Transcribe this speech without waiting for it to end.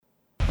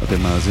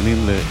אתם מאזינים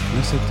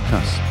לכנסת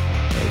קאסט,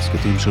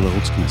 ההסכתים של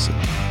ערוץ כנסת.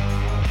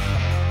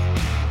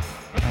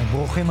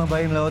 ברוכים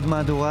הבאים לעוד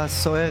מהדורה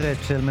סוערת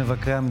של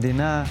מבקרי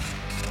המדינה,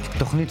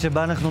 תוכנית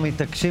שבה אנחנו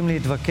מתעקשים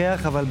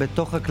להתווכח, אבל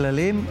בתוך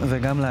הכללים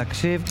וגם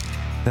להקשיב.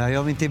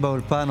 והיום איתי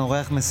באולפן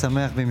אורח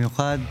משמח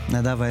במיוחד,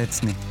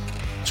 העצני.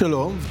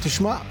 שלום,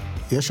 תשמע,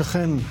 יש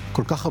אכן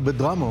כל כך הרבה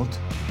דרמות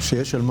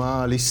שיש על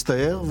מה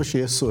להסתער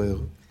ושיהיה סוער.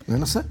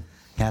 ננסה.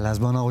 יאללה, אז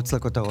בואו נרוץ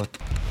לכותרות.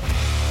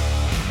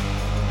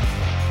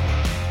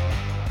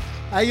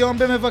 היום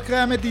במבקרי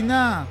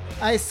המדינה,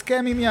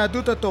 ההסכם עם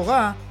יהדות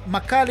התורה,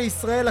 מכה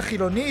לישראל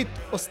החילונית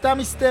או סתם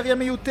היסטריה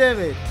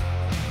מיותרת.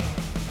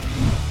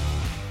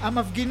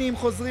 המפגינים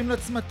חוזרים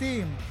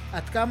לצמתים,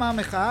 עד כמה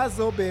המחאה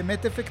הזו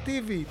באמת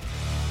אפקטיבית.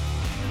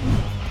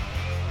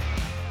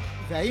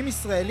 והאם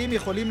ישראלים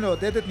יכולים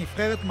לעודד את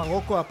נבחרת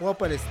מרוקו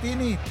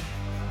הפרו-פלסטינית?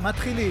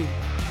 מתחילים.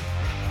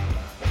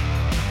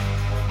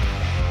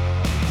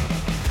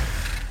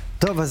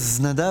 טוב,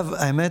 אז נדב,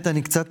 האמת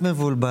אני קצת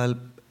מבולבל.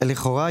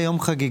 לכאורה יום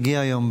חגיגי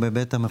היום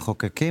בבית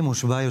המחוקקים,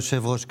 הושבע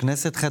יושב ראש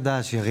כנסת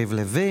חדש, יריב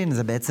לוין,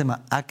 זה בעצם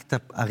האקט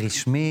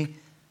הרשמי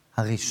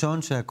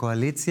הראשון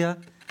שהקואליציה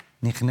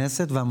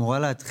נכנסת ואמורה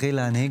להתחיל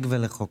להנהיג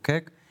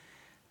ולחוקק,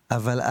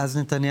 אבל אז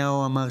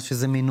נתניהו אמר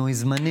שזה מינוי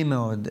זמני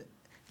מאוד,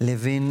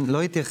 לוין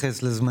לא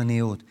התייחס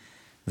לזמניות,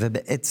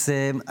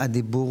 ובעצם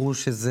הדיבור הוא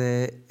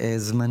שזה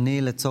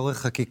זמני לצורך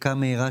חקיקה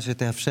מהירה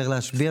שתאפשר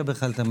להשביע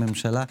בכלל את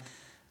הממשלה.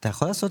 אתה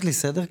יכול לעשות לי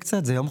סדר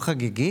קצת? זה יום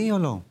חגיגי או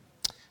לא?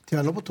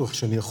 תראה, אני לא בטוח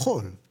שאני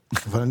יכול,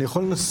 אבל אני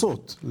יכול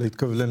לנסות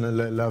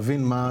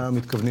להבין מה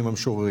מתכוונים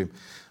המשוררים.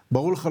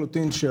 ברור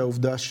לחלוטין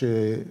שהעובדה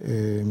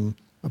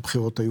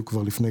שהבחירות היו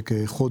כבר לפני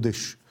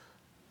כחודש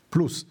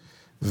פלוס,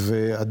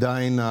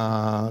 ועדיין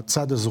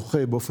הצד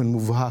הזוכה באופן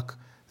מובהק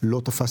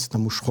לא תפס את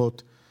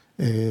המושכות,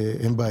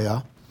 אין בעיה.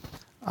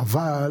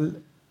 אבל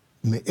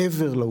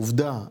מעבר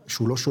לעובדה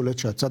שהוא לא שולט,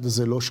 שהצד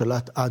הזה לא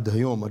שלט עד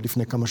היום, עד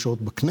לפני כמה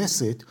שעות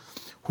בכנסת,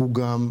 הוא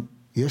גם,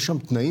 יש שם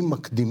תנאים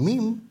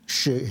מקדימים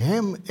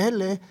שהם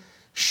אלה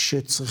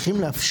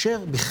שצריכים לאפשר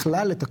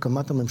בכלל את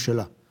הקמת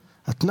הממשלה.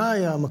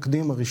 התנאי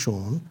המקדים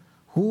הראשון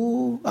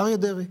הוא אריה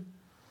דרעי.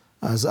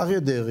 אז אריה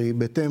דרעי,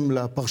 בהתאם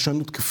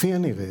לפרשנות כפי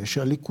הנראה,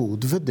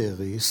 שהליכוד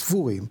ודרעי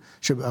סבורים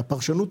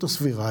שהפרשנות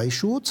הסבירה היא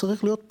שהוא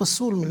צריך להיות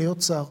פסול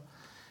מלהיות שר.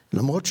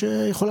 למרות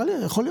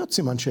שיכול להיות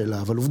סימן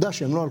שאלה, אבל עובדה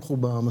שהם לא הלכו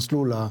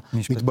במסלול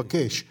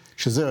המתבקש,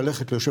 שזה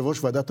ללכת ליושב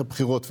ראש ועדת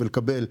הבחירות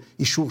ולקבל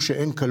אישור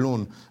שאין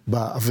קלון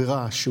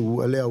בעבירה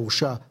שהוא עליה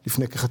הורשע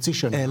לפני כחצי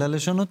שנה. אלא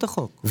לשנות את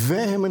החוק.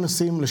 והם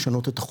מנסים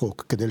לשנות את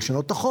החוק. כדי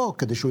לשנות את החוק,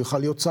 כדי שהוא יוכל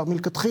להיות שר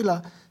מלכתחילה,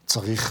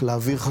 צריך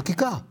להעביר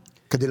חקיקה.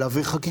 כדי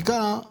להעביר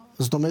חקיקה,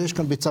 זאת אומרת, יש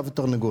כאן ביצה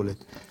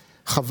ותרנגולת.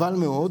 חבל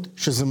מאוד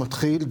שזה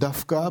מתחיל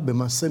דווקא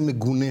במעשה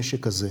מגונה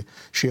שכזה,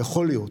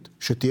 שיכול להיות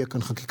שתהיה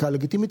כאן חקיקה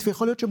לגיטימית,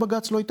 ויכול להיות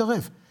שבג"ץ לא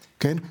יתערב,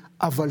 כן?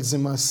 אבל זה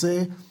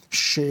מעשה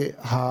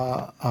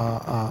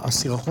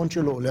שהסירחון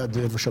שלו עולה עד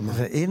לב השמיים.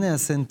 והנה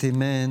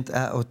הסנטימנט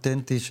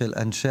האותנטי של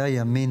אנשי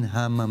הימין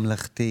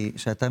הממלכתי,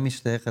 שאתה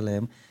משתייך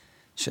אליהם,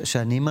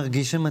 שאני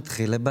מרגיש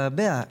שמתחיל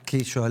לבעבע,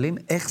 כי שואלים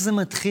איך זה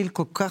מתחיל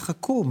כל כך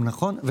עקום,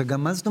 נכון?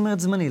 וגם מה זאת אומרת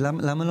זמני?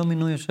 למה לא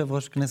מינוי יושב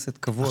ראש כנסת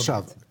קבוע?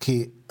 עכשיו,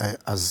 כי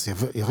אז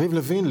יריב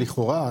לוין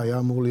לכאורה היה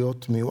אמור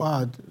להיות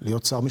מיועד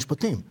להיות שר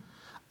משפטים,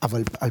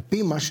 אבל על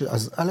פי מה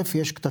אז א'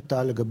 יש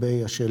קטטה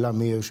לגבי השאלה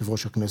מי יהיה יושב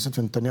ראש הכנסת,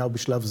 ונתניהו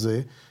בשלב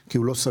זה, כי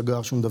הוא לא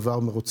סגר שום דבר,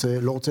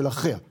 לא רוצה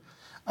להכריע.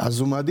 אז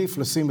הוא מעדיף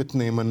לשים את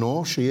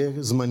נאמנו שיהיה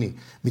זמני.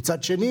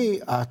 מצד שני,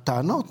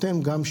 הטענות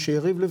הן גם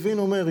שיריב לוין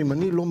אומר, אם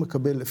אני לא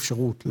מקבל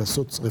אפשרות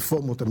לעשות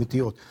רפורמות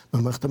אמיתיות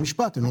במערכת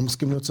המשפט, אני לא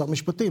מסכים להיות שר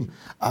משפטים.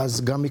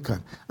 אז גם מכאן.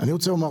 אני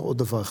רוצה לומר עוד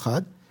דבר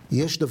אחד.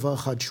 יש דבר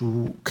אחד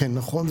שהוא כן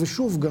נכון,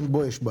 ושוב גם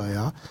בו יש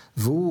בעיה,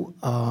 והוא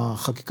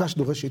החקיקה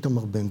שדורש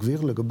איתמר בן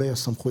גביר לגבי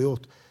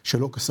הסמכויות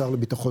שלו כשר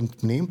לביטחון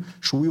פנים,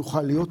 שהוא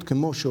יוכל להיות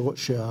כמו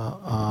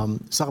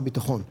שהשר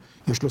הביטחון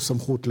יש לו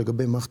סמכות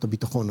לגבי מערכת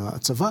הביטחון,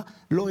 הצבא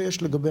לא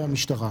יש לגבי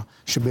המשטרה,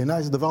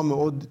 שבעיניי זה דבר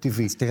מאוד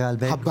טבעי.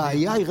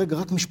 הבעיה היא, רגע,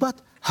 רק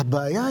משפט,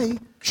 הבעיה היא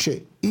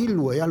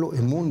שאילו היה לו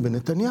אמון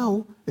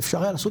בנתניהו,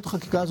 אפשר היה לעשות את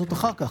החקיקה הזאת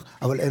אחר כך,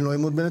 אבל אין לו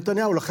אמון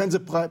בנתניהו, לכן זה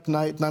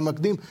תנאי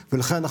מקדים,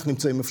 ולכן אנחנו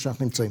נמצאים איפה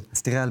שאנחנו נמצאים.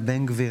 אז תראה, על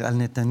בן גביר, על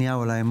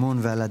נתניהו, על האמון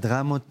ועל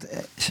הדרמות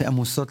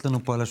שעמוסות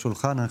לנו פה על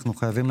השולחן, אנחנו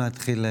חייבים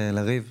להתחיל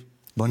לריב.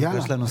 בוא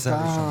ניגש לנושא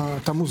הראשון.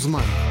 אתה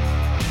מוזמן.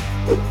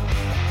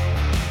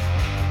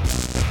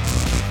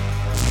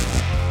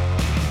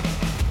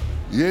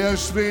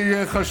 יש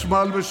ויהיה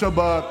חשמל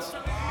בשבת,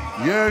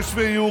 יש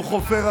ויהיו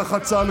חופי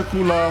רחצה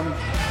לכולם.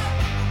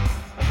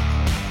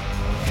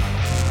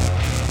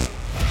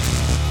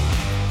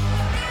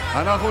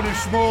 אנחנו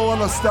נשמור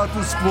על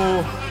הסטטוס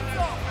קוו,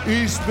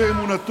 איש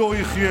באמונתו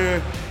יחיה,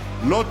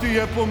 לא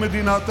תהיה פה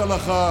מדינת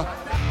הלכה.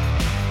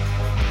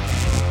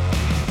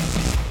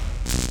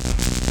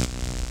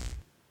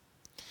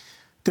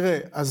 תראה,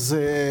 אז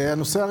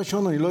הנושא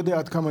הראשון, אני לא יודע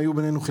עד כמה היו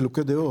בינינו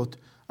חילוקי דעות,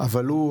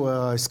 אבל הוא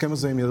ההסכם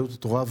הזה עם יהדות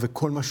התורה,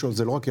 וכל משהו,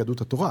 זה לא רק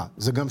יהדות התורה,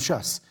 זה גם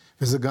ש"ס,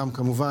 וזה גם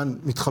כמובן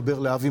מתחבר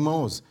לאבי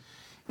מעוז.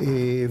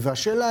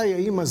 והשאלה היא,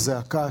 האם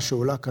הזעקה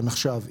שעולה כאן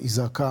עכשיו היא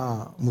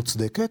זעקה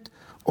מוצדקת,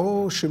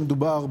 או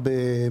שמדובר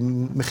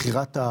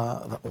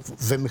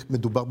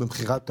ומדובר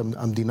במחירת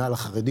המדינה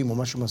לחרדים או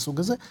משהו מהסוג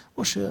הזה,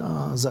 או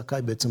שהזעקה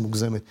היא בעצם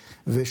מוגזמת.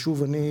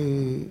 ושוב, אני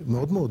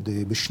מאוד מאוד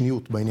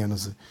בשניות בעניין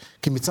הזה.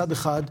 כי מצד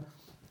אחד,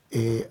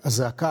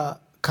 הזעקה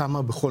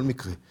קמה בכל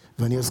מקרה.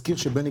 ואני אזכיר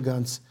שבני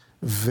גנץ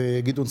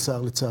וגדעון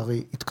סער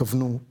לצערי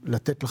התכוונו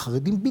לתת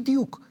לחרדים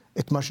בדיוק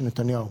את מה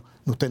שנתניהו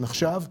נותן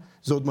עכשיו.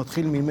 זה עוד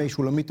מתחיל מימי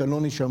שולמית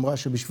אלוני שאמרה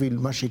שבשביל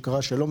מה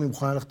שיקרא שלום היא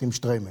מוכנה ללכת עם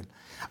שטריימל.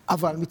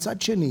 אבל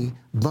מצד שני,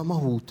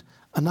 במהות,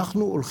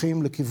 אנחנו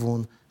הולכים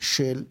לכיוון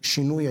של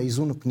שינוי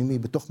האיזון הפנימי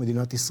בתוך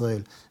מדינת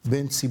ישראל,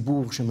 בין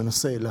ציבור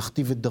שמנסה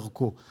להכתיב את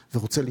דרכו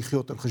ורוצה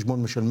לחיות על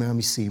חשבון משלמי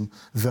המיסים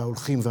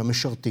וההולכים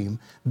והמשרתים,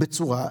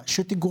 בצורה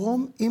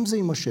שתגרום, אם זה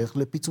יימשך,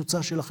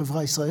 לפיצוצה של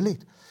החברה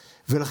הישראלית.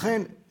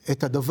 ולכן,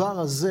 את הדבר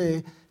הזה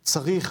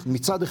צריך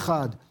מצד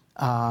אחד,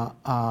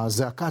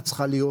 הזעקה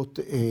צריכה להיות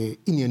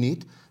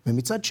עניינית,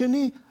 ומצד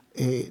שני,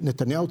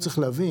 נתניהו צריך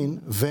להבין,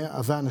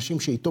 והאנשים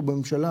שאיתו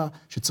בממשלה,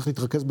 שצריך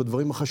להתרכז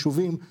בדברים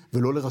החשובים,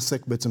 ולא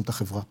לרסק בעצם את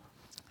החברה.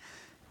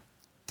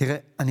 תראה,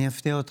 אני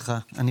אפתיע אותך.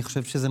 אני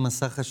חושב שזה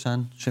מסך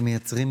עשן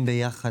שמייצרים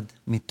ביחד,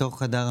 מתוך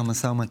חדר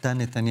המשא ומתן,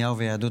 נתניהו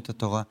ויהדות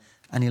התורה.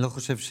 אני לא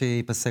חושב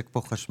שיפסק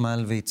פה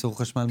חשמל וייצור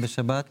חשמל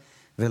בשבת,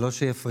 ולא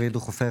שיפרידו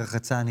חופי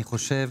רחצה. אני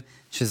חושב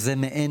שזה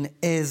מעין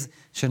עז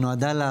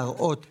שנועדה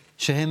להראות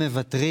שהם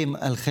מוותרים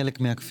על חלק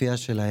מהכפייה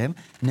שלהם.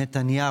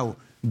 נתניהו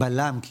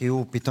בלם, כי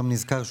הוא פתאום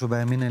נזכר שהוא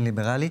בימין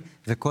הליברלי,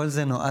 וכל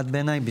זה נועד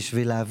בעיניי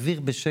בשביל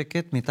להעביר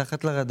בשקט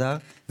מתחת לרדאר,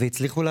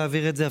 והצליחו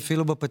להעביר את זה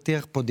אפילו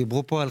בפתיח פה,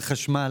 דיברו פה על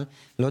חשמל,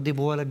 לא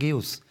דיברו על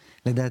הגיוס.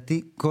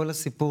 לדעתי כל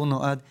הסיפור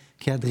נועד,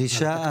 כי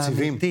הדרישה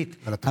האמיתית,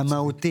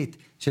 המהותית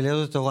של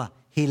יהדות התורה,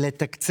 היא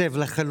לתקצב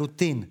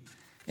לחלוטין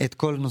את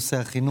כל נושא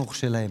החינוך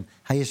שלהם,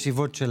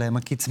 הישיבות שלהם,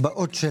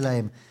 הקצבאות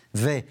שלהם,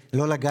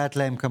 ולא לגעת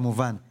להם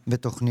כמובן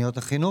בתוכניות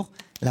החינוך,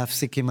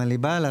 להפסיק עם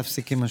הליבה,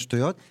 להפסיק עם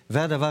השטויות.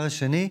 והדבר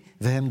השני,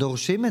 והם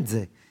דורשים את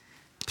זה,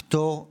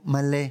 פטור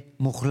מלא,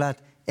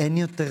 מוחלט, אין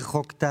יותר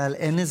חוק טל,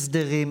 אין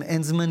הסדרים,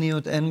 אין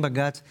זמניות, אין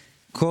בגץ,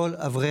 כל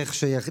אברך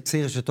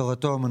שיציר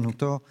שתורתו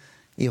אמנותו,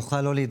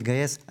 יוכל לא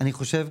להתגייס. אני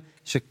חושב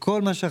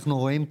שכל מה שאנחנו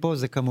רואים פה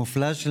זה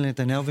קמופלז' של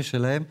נתניהו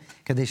ושלהם,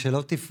 כדי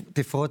שלא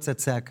תפרוץ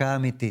הצעקה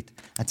האמיתית.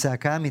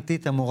 הצעקה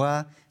האמיתית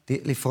אמורה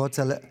לפרוץ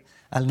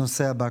על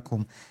נושא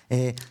הבקום.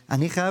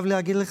 אני חייב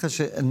להגיד לך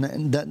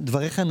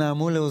שדבריך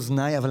נעמו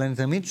לאוזניי, אבל אני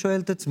תמיד שואל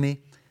את עצמי,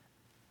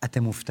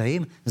 אתם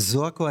מופתעים?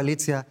 זו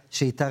הקואליציה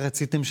שאיתה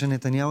רציתם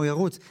שנתניהו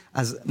ירוץ.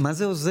 אז מה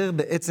זה עוזר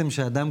בעצם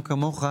שאדם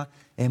כמוך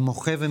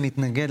מוחה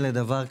ומתנגד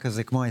לדבר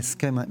כזה, כמו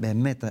ההסכם,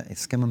 באמת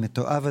ההסכם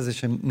המתואב הזה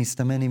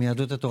שמסתמן עם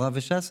יהדות התורה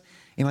וש"ס,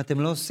 אם אתם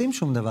לא עושים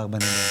שום דבר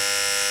בנדון?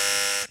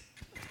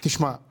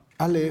 תשמע,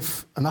 א',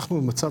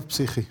 אנחנו במצב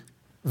פסיכי,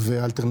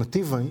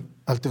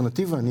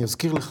 והאלטרנטיבה, אני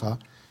אזכיר לך,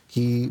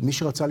 היא מי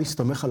שרצה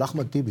להסתמך על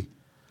אחמד טיבי.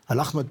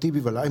 על אחמד טיבי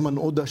ועל איימן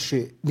עודה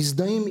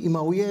שמזדהים עם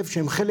האויב,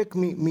 שהם חלק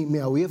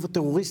מהאויב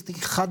הטרוריסטי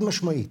חד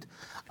משמעית.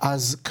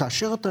 אז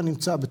כאשר אתה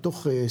נמצא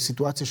בתוך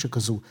סיטואציה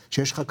שכזו,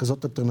 שיש לך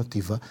כזאת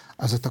אלטרנטיבה,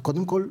 אז אתה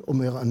קודם כל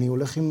אומר, אני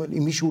הולך עם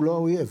מישהו לא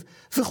האויב.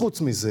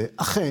 וחוץ מזה,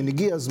 אכן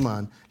הגיע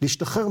הזמן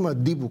להשתחרר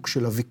מהדיבוק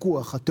של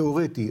הוויכוח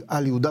התיאורטי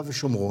על יהודה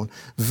ושומרון,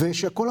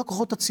 ושכל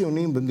הכוחות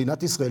הציוניים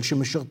במדינת ישראל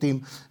שמשרתים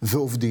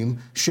ועובדים,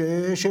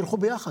 שילכו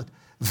ביחד.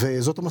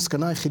 וזאת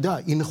המסקנה היחידה,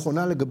 היא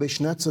נכונה לגבי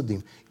שני הצדדים.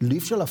 אי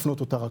אפשר להפנות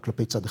אותה רק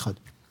כלפי צד אחד.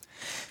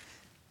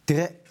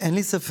 תראה, אין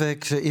לי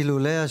ספק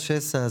שאילולא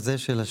השסע הזה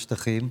של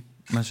השטחים,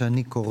 מה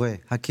שאני קורא,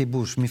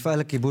 הכיבוש,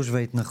 מפעל הכיבוש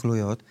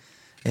וההתנחלויות,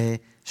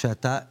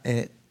 שאתה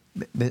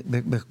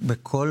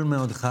בכל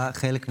מאודך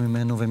חלק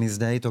ממנו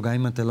ומזדהה איתו, גם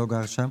אם אתה לא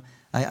גר שם,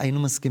 היינו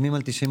מסכימים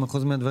על 90%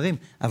 מהדברים,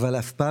 אבל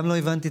אף פעם לא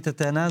הבנתי את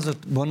הטענה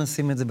הזאת, בוא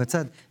נשים את זה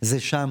בצד, זה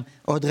שם.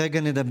 עוד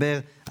רגע נדבר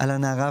על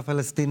הנערה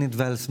הפלסטינית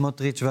ועל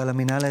סמוטריץ' ועל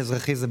המינהל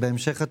האזרחי, זה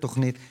בהמשך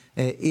התוכנית.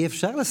 אי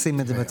אפשר לשים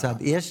את זה בצד.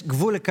 יש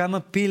גבול לכמה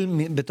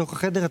פיל בתוך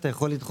החדר, אתה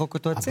יכול לדחוק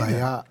אותו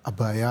הצידה.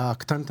 הבעיה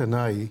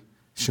הקטנטנה היא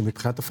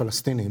שמבחינת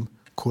הפלסטינים,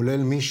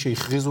 כולל מי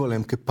שהכריזו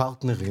עליהם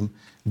כפרטנרים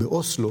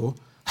באוסלו,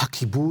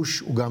 הכיבוש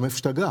הוא גם איפה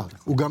שאתה גר,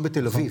 הוא גם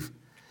בתל אביב,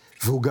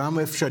 והוא גם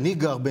איפה שאני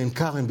גר בעין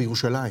כרם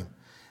בירושלים.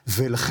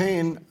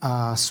 ולכן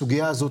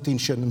הסוגיה הזאת,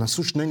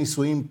 שנעשו שני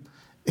ניסויים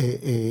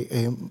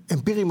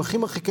אמפיריים הכי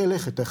מרחיקי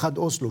לכת, האחד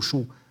אוסלו,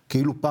 שהוא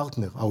כאילו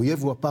פרטנר,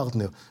 האויב הוא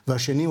הפרטנר,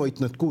 והשני הוא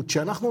ההתנתקות,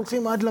 שאנחנו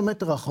הולכים עד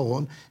למטר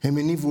האחרון, הם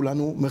הניבו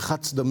לנו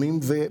מרחץ דמים,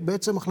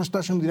 ובעצם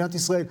החלשתה של מדינת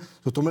ישראל.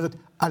 זאת אומרת,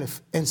 א',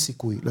 אין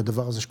סיכוי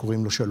לדבר הזה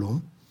שקוראים לו שלום,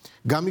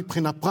 גם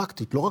מבחינה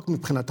פרקטית, לא רק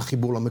מבחינת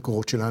החיבור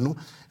למקורות שלנו,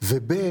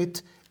 וב',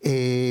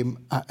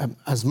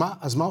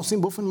 אז מה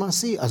עושים באופן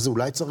מעשי? אז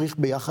אולי צריך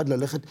ביחד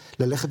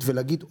ללכת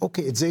ולהגיד,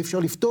 אוקיי, את זה אפשר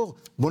לפתור,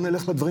 בוא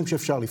נלך לדברים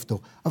שאפשר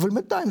לפתור. אבל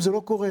בינתיים זה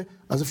לא קורה,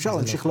 אז אפשר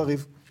להמשיך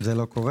לריב. זה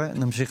לא קורה,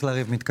 נמשיך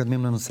לריב,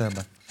 מתקדמים לנושא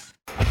הבא.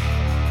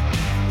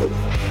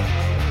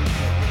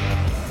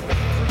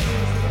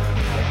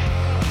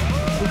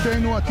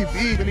 זכותנו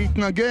הטבעית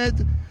להתנגד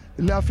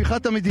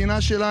להפיכת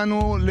המדינה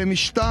שלנו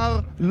למשטר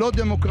לא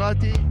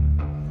דמוקרטי.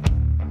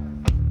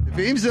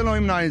 ואם זה לא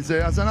ימנע את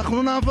זה, אז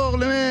אנחנו נעבור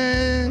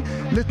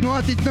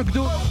לתנועת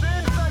התנגדות.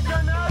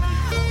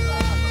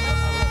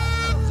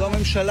 זו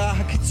הממשלה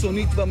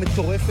הקיצונית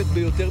והמטורפת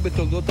ביותר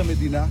בתולדות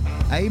המדינה.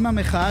 האם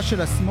המחאה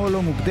של השמאל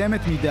לא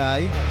מוקדמת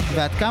מדי,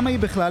 ועד כמה היא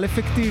בכלל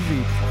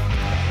אפקטיבית?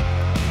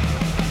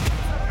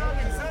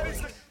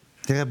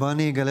 תראה, בוא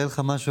אני אגלה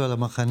לך משהו על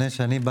המחנה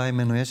שאני בא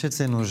ממנו. יש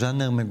אצלנו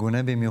ז'אנר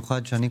מגונה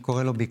במיוחד שאני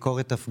קורא לו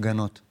ביקורת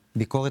הפגנות,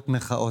 ביקורת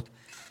מחאות.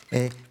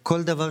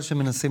 כל דבר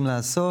שמנסים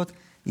לעשות,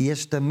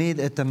 יש תמיד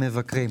את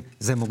המבקרים.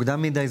 זה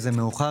מוקדם מדי, זה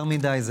מאוחר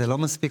מדי, זה לא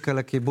מספיק על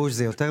הכיבוש,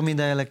 זה יותר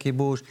מדי על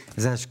הכיבוש,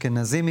 זה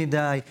אשכנזי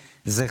מדי,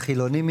 זה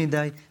חילוני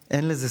מדי,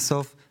 אין לזה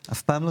סוף.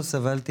 אף פעם לא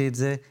סבלתי את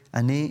זה.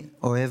 אני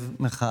אוהב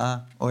מחאה,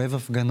 אוהב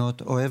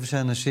הפגנות, אוהב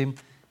שאנשים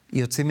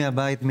יוצאים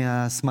מהבית,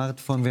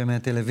 מהסמארטפון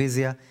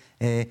ומהטלוויזיה,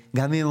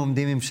 גם אם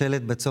עומדים עם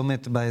שלט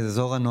בצומת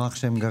באזור הנוח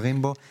שהם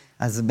גרים בו,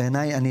 אז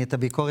בעיניי אני את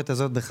הביקורת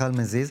הזאת בכלל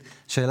מזיז.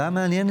 שאלה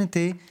מעניינת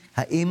היא,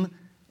 האם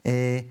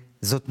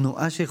זו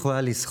תנועה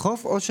שיכולה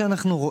לסחוף, או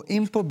שאנחנו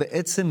רואים פה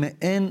בעצם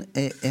מעין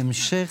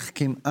המשך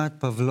כמעט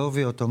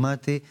פבלובי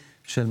אוטומטי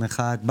של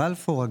מחאת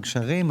בלפור,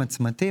 הגשרים,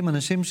 הצמתים,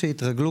 אנשים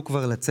שהתרגלו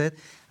כבר לצאת.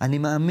 אני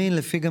מאמין,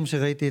 לפי גם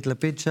שראיתי את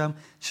לפיד שם,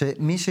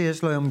 שמי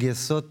שיש לו היום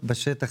גייסות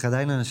בשטח,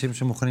 עדיין אנשים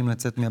שמוכנים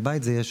לצאת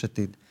מהבית, זה יש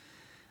עתיד.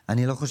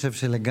 אני לא חושב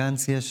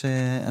שלגנץ יש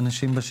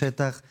אנשים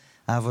בשטח,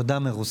 העבודה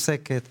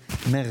מרוסקת,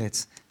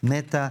 מרץ,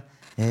 מתה,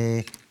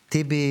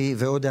 טיבי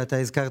ועודה, אתה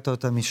הזכרת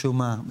אותה משום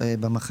מה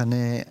במחנה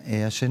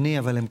השני,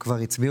 אבל הם כבר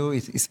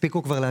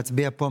הספיקו כבר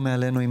להצביע פה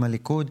מעלינו עם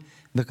הליכוד,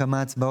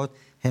 בכמה הצבעות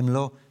הם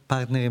לא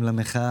פרטנרים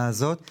למחאה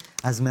הזאת,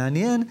 אז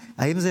מעניין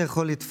האם זה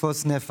יכול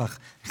לתפוס נפח.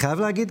 חייב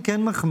להגיד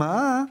כן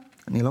מחמאה,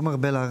 אני לא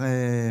מרבה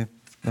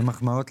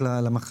במחמאות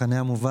למחנה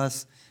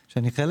המובס,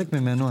 שאני חלק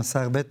ממנו,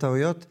 עשה הרבה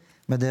טעויות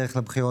בדרך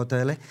לבחירות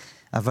האלה,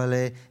 אבל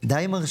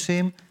די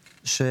מרשים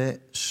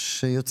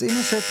שיוצאים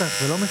לשטח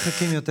ולא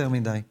מחכים יותר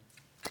מדי.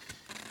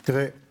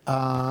 תראה,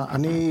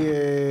 אני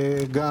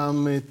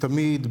גם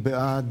תמיד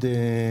בעד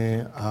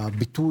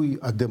הביטוי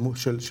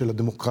של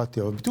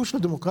הדמוקרטיה. הביטוי של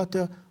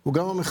הדמוקרטיה הוא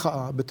גם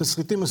המחאה.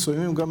 בתסריטים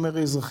מסוימים גם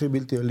מרי אזרחי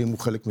בלתי אלים הוא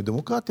חלק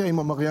מדמוקרטיה, אם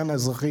המריין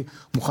האזרחי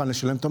מוכן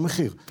לשלם את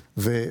המחיר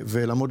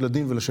ולעמוד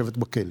לדין ולשבת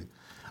בכלא.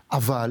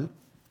 אבל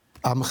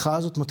המחאה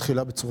הזאת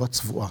מתחילה בצורה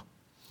צבועה.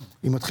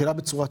 היא מתחילה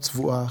בצורה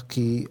צבועה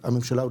כי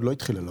הממשלה עוד לא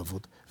התחילה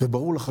לעבוד,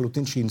 וברור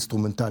לחלוטין שהיא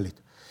אינסטרומנטלית.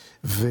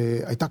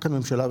 והייתה כאן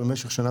ממשלה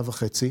במשך שנה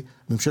וחצי,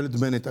 ממשלת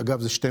בנט,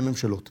 אגב זה שתי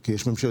ממשלות, כי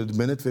יש ממשלת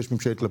בנט ויש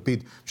ממשלת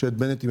לפיד. ממשלת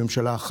בנט היא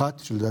ממשלה אחת,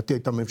 שלדעתי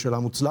הייתה ממשלה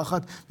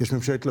מוצלחת, ויש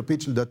ממשלת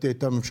לפיד שלדעתי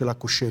הייתה ממשלה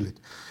כושלת.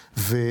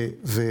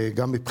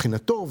 וגם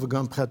מבחינתו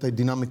וגם מבחינת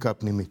הדינמיקה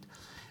הפנימית.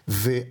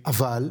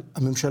 אבל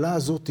הממשלה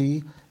הזאת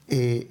היא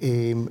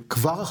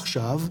כבר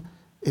עכשיו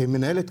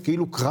מנהלת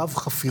כאילו קרב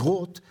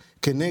חפירות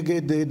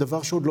כנגד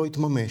דבר שעוד לא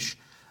התממש.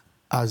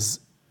 אז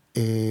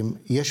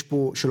יש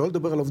פה, שלא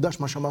לדבר על העובדה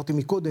שמה שאמרתי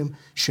מקודם,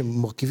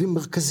 שמרכיבים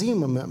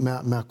מרכזיים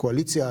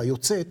מהקואליציה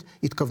היוצאת,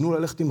 התכוונו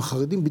ללכת עם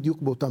החרדים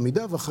בדיוק באותה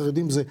מידה,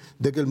 והחרדים זה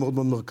דגל מאוד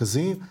מאוד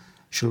מרכזי,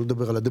 שלא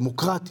לדבר על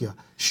הדמוקרטיה,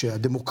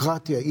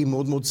 שהדמוקרטיה היא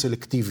מאוד מאוד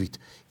סלקטיבית.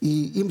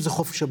 אם זה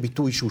חופש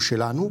הביטוי שהוא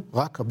שלנו,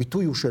 רק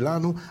הביטוי הוא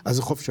שלנו, אז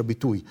זה חופש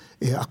הביטוי.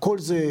 הכל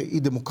זה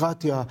היא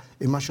דמוקרטיה,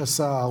 מה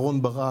שעשה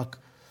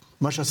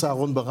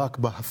אהרון ברק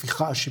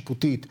בהפיכה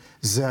השיפוטית,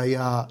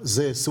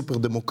 זה סופר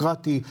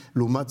דמוקרטי,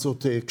 לעומת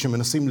זאת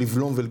כשמנסים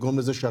לבלום ולגרום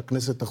לזה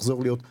שהכנסת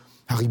תחזור להיות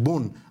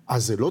הריבון,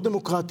 אז זה לא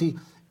דמוקרטי,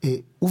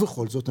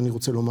 ובכל זאת אני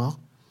רוצה לומר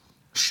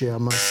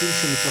שהמעשים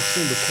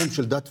שמתרחשים בתחום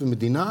של דת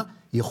ומדינה,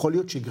 יכול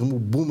להיות שיגרמו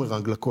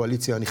בומרנג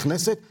לקואליציה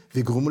הנכנסת,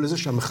 ויגרמו לזה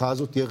שהמחאה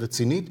הזאת תהיה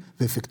רצינית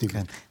ואפקטיבית.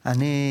 כן.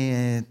 אני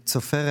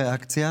צופה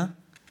ריאקציה,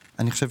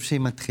 אני חושב שהיא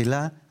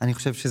מתחילה, אני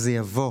חושב שזה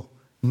יבוא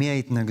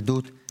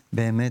מההתנגדות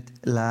באמת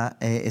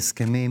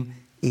להסכמים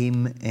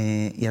עם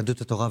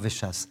יהדות התורה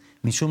וש"ס.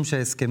 משום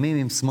שההסכמים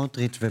עם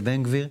סמוטריץ'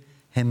 ובן גביר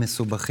הם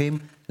מסובכים,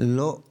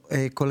 לא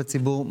כל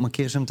הציבור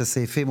מכיר שם את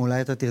הסעיפים,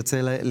 אולי אתה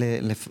תרצה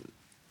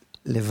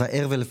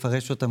לבאר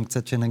ולפרש אותם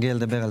קצת שנגיע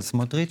לדבר על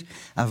סמוטריץ',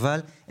 אבל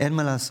אין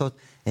מה לעשות,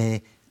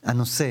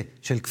 הנושא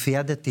של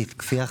כפייה דתית,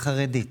 כפייה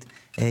חרדית,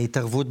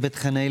 התערבות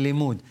בתכני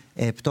לימוד,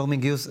 פטור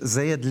מגיוס,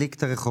 זה ידליק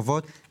את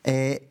הרחובות.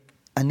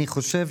 אני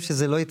חושב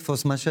שזה לא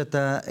יתפוס מה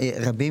שאתה,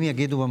 רבים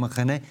יגידו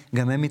במחנה,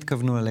 גם הם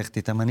התכוונו ללכת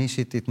איתם. אני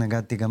אישית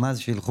התנגדתי גם אז,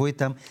 שילכו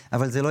איתם,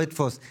 אבל זה לא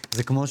יתפוס.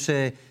 זה כמו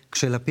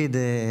שכשלפיד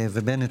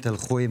ובנט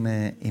הלכו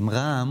עם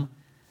רע"מ,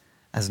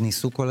 אז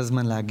ניסו כל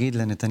הזמן להגיד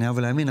לנתניהו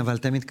ולהאמין, אבל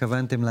אתם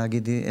התכוונתם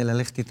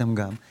ללכת איתם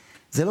גם.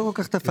 זה לא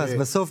כל כך תפס.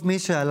 בסוף מי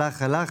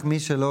שהלך, הלך, מי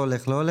שלא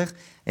הולך, לא הולך.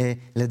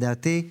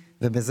 לדעתי,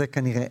 ובזה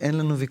כנראה אין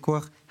לנו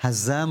ויכוח,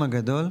 הזעם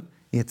הגדול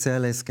יצא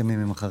על ההסכמים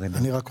עם החרדים.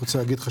 אני רק רוצה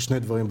להגיד לך שני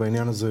דברים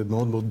בעניין הזה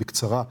מאוד מאוד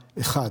בקצרה.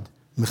 אחד,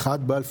 מחאת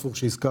בלפור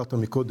שהזכרת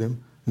מקודם,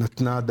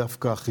 נתנה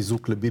דווקא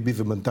חיזוק לביבי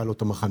ובנתה לו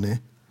את המחנה,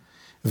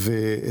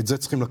 ואת זה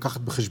צריכים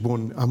לקחת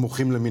בחשבון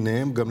המוחים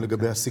למיניהם, גם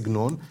לגבי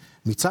הסגנון.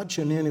 מצד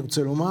שני, אני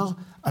רוצה לומר,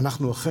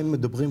 אנחנו אכן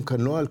מדברים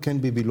כאן לא על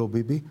כן ביבי, לא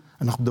ביבי,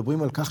 אנחנו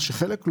מדברים על כך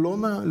שחלק לא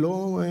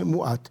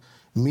מועט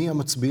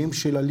מהמצביעים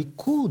של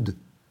הליכוד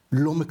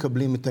לא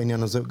מקבלים את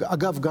העניין הזה.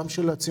 אגב, גם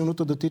של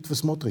הציונות הדתית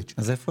וסמוטריץ'.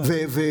 אז איפה?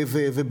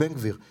 ובן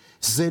גביר.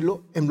 זה לא,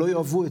 הם לא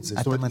יאהבו את זה.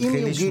 אתה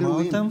מתחיל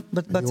לשמוע אותם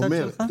בצד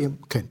שלך?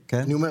 כן.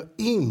 אני אומר,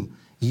 אם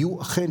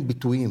יהיו אכן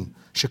ביטויים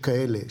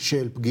שכאלה,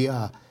 של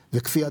פגיעה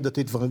וכפייה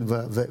דתית,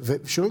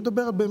 ושלא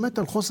לדבר באמת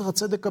על חוסר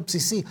הצדק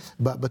הבסיסי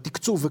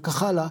בתקצוב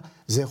וכך הלאה,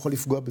 זה יכול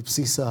לפגוע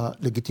בבסיס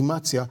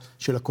הלגיטימציה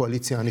של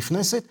הקואליציה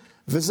הנכנסת,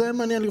 וזה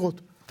מעניין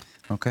לראות.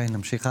 אוקיי,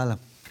 נמשיך הלאה.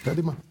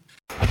 קדימה.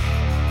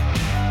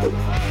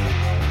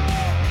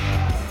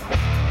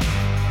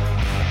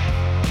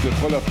 אני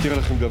יכול להבטיח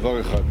לכם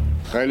דבר אחד,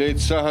 חיילי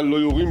צה"ל לא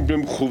יורים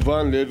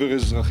במכוון לעבר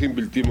אזרחים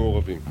בלתי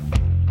מעורבים.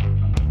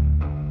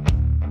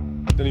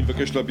 אני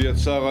מבקש להביע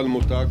צער על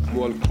מותה,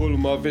 כמו על כל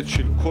מוות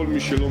של כל מי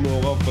שלא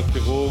מעורב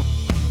בטרור.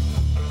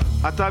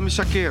 אתה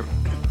משקר.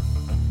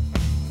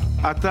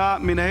 אתה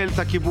מנהל את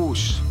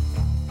הכיבוש.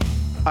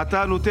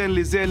 אתה נותן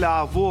לזה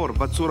לעבור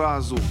בצורה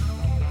הזו.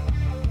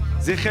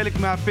 זה חלק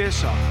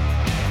מהפשע.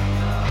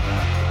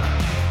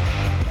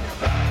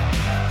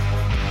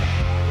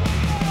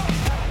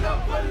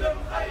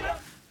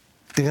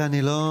 תראה,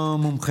 אני לא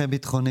מומחה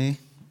ביטחוני,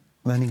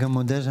 ואני גם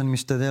מודה שאני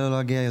משתדל לא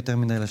להגיע יותר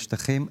מדי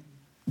לשטחים.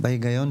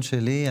 בהיגיון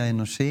שלי,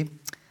 האנושי,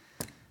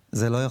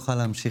 זה לא יוכל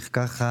להמשיך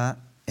ככה.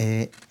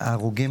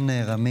 ההרוגים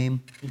נערמים,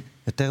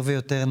 יותר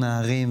ויותר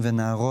נערים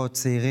ונערות,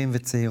 צעירים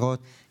וצעירות,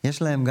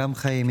 יש להם גם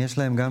חיים, יש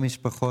להם גם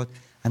משפחות.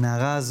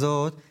 הנערה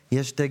הזאת,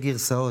 יש שתי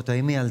גרסאות,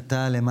 האם היא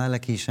עלתה למעלה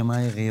כי היא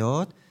שמעה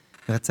יריות,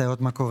 ורצה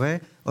לראות מה קורה,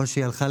 או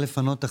שהיא הלכה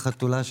לפנות את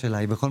החתולה שלה.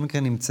 היא בכל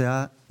מקרה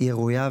נמצאה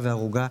ירויה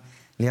והרוגה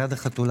ליד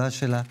החתולה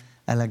שלה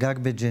על הגג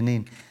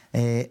בג'נין.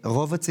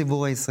 רוב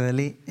הציבור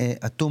הישראלי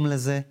אטום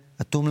לזה,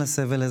 אטום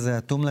לסבל הזה,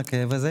 אטום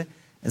לכאב הזה.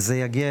 זה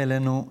יגיע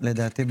אלינו,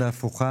 לדעתי,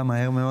 בהפוכה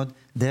מהר מאוד,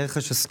 דרך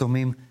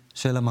השסתומים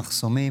של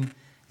המחסומים,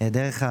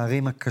 דרך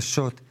הערים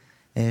הקשות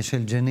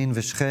של ג'נין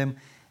ושכם.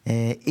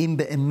 אם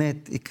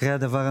באמת יקרה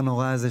הדבר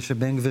הנורא הזה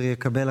שבן גביר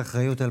יקבל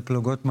אחריות על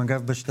פלוגות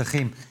מג"ב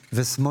בשטחים,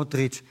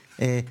 וסמוטריץ'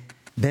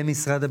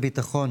 במשרד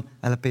הביטחון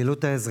על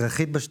הפעילות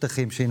האזרחית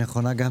בשטחים, שהיא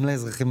נכונה גם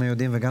לאזרחים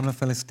היהודים וגם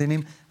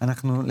לפלסטינים,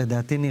 אנחנו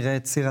לדעתי נראה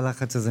את סיר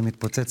הלחץ הזה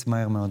מתפוצץ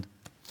מהר מאוד.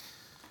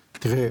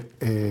 תראה,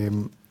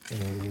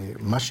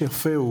 מה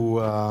שיפה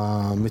הוא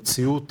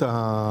המציאות,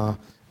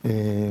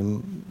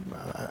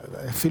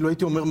 אפילו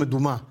הייתי אומר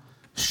מדומה,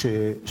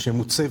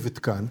 שמוצבת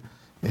כאן,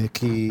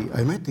 כי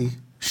האמת היא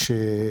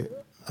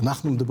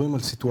שאנחנו מדברים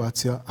על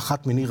סיטואציה,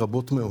 אחת מיני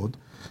רבות מאוד,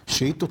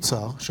 שהיא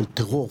תוצר של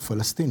טרור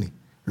פלסטיני.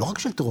 לא רק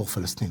של טרור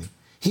פלסטיני,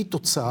 היא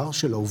תוצר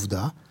של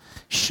העובדה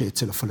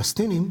שאצל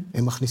הפלסטינים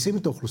הם מכניסים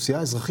את האוכלוסייה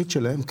האזרחית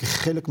שלהם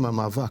כחלק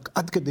מהמאבק,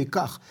 עד כדי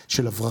כך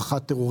של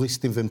הברחת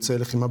טרוריסטים ואמצעי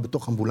לחימה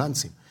בתוך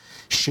אמבולנסים,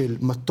 של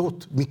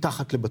מטות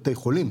מתחת לבתי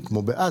חולים,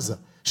 כמו בעזה,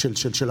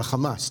 של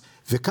החמאס.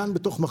 וכאן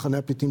בתוך מחנה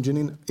הפליטים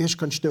ג'נין יש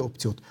כאן שתי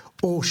אופציות.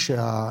 או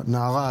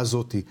שהנערה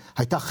הזאת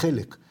הייתה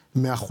חלק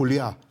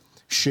מהחוליה,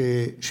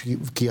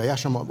 כי היה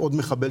שם עוד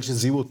מחבל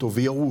שזיהו אותו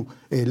ויראו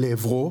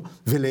לעברו,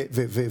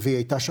 והיא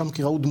הייתה שם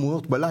כי ראו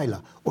דמויות בלילה.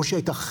 או שהיא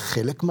הייתה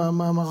חלק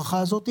מהמערכה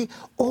הזאת,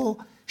 או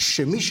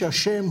שמי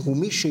שהשם הוא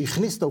מי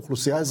שהכניס את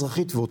האוכלוסייה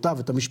האזרחית ואותה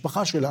ואת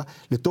המשפחה שלה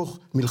לתוך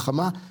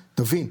מלחמה.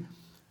 תבין,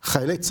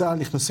 חיילי צה"ל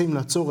נכנסים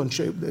לעצור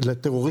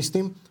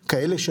לטרוריסטים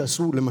כאלה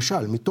שעשו,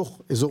 למשל,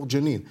 מתוך אזור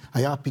ג'נין,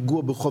 היה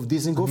פיגוע ברחוב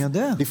דיזינגוף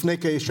לפני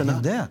כשנה,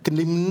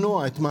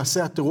 למנוע את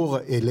מעשי הטרור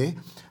האלה.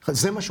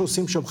 זה מה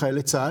שעושים שם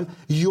חיילי צה"ל,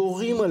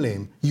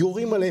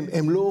 יורים עליהם,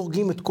 הם לא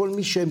הורגים את כל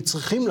מי שהם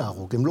צריכים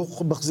להרוג, הם לא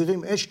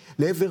מחזירים אש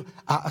לעבר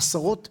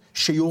העשרות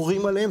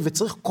שיורים עליהם,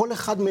 וצריך, כל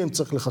אחד מהם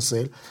צריך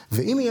לחסל,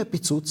 ואם יהיה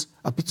פיצוץ,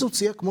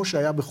 הפיצוץ יהיה כמו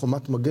שהיה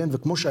בחומת מגן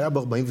וכמו שהיה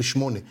ב-48.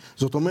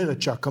 זאת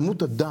אומרת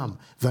שהכמות הדם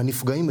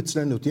והנפגעים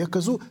אצלנו תהיה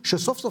כזו,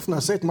 שסוף סוף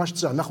נעשה את מה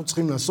שאנחנו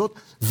צריכים לעשות,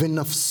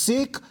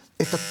 ונפסיק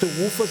את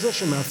הטירוף הזה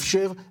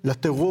שמאפשר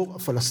לטרור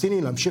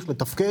הפלסטיני להמשיך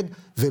לתפקד,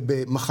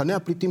 ובמחנה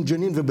הפליטים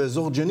ג'נין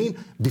ובאזור ג'נין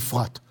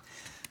בפרט.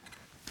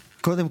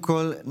 קודם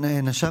כל,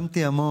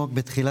 נשמתי עמוק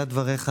בתחילת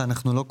דבריך,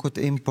 אנחנו לא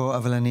קוטעים פה,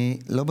 אבל אני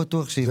לא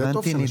בטוח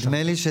שהבנתי,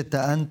 נדמה לי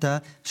שטענת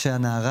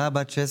שהנערה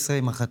בת 16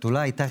 עם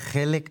החתולה הייתה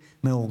חלק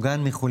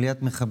מאורגן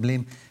מחוליית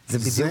מחבלים. זה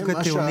בדיוק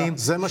הטיעונים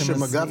זה מה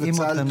שמג"ב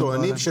וצה"ל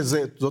טוענים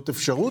שזאת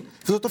אפשרות,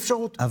 וזאת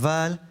אפשרות.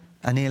 אבל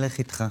אני אלך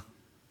איתך.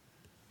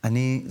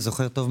 אני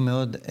זוכר טוב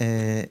מאוד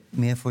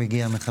מאיפה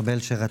הגיע המחבל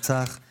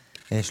שרצח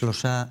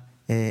 3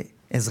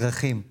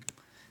 אזרחים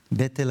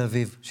בתל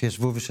אביב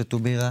שישבו ושתו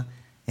בירה.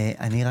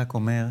 אני רק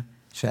אומר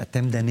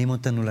שאתם דנים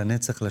אותנו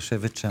לנצח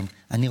לשבת שם.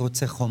 אני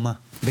רוצה חומה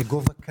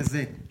בגובה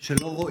כזה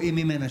שלא רואים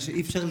ממנה,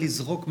 שאי אפשר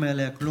לזרוק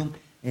מעליה כלום.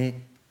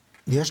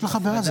 יש לך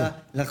בעזה.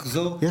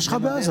 לחזור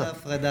למודל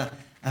ההפרדה.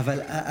 אבל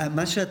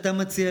מה שאתה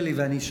מציע לי,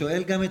 ואני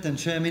שואל גם את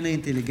אנשי הימין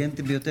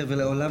האינטליגנטי ביותר,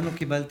 ולעולם לא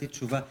קיבלתי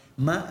תשובה,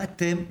 מה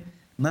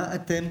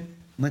אתם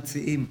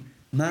מציעים?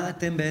 מה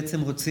אתם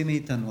בעצם רוצים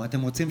מאיתנו?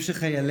 אתם רוצים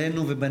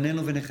שחיילינו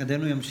ובנינו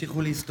ונכדינו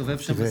ימשיכו להסתובב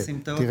שם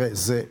בסמטאות? תראה,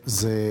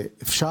 זה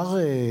אפשר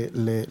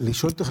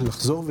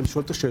לחזור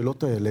ולשאול את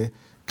השאלות האלה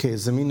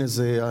כאיזה מין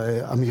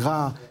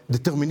אמירה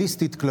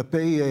דטרמיניסטית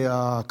כלפי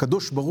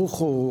הקדוש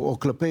ברוך או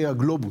כלפי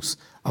הגלובוס.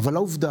 אבל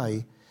העובדה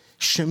היא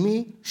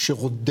שמי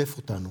שרודף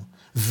אותנו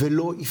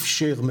ולא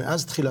אפשר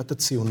מאז תחילת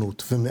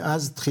הציונות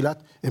ומאז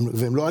תחילת,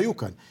 והם לא היו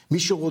כאן, מי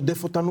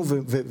שרודף אותנו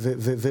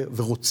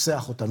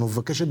ורוצח אותנו,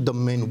 מבקש את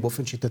דמנו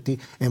באופן שיטתי,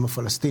 הם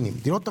הפלסטינים.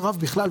 מדינות ערב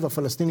בכלל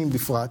והפלסטינים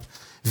בפרט,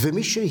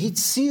 ומי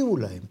שהציעו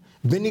להם,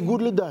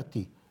 בניגוד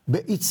לדעתי,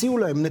 הציעו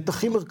להם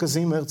נתחים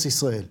מרכזיים מארץ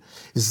ישראל.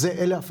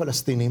 אלה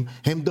הפלסטינים,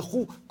 הם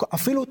דחו,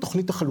 אפילו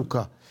תוכנית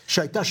החלוקה,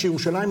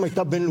 שירושלים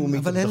הייתה בינלאומית.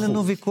 אבל אין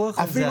לנו ויכוח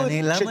על זה,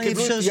 למה אי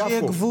אפשר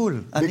שיהיה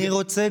גבול? אני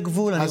רוצה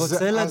גבול, אני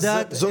רוצה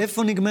לדעת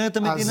איפה נגמרת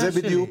המדינה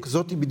שלי.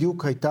 זאת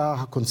בדיוק הייתה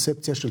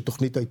הקונספציה של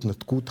תוכנית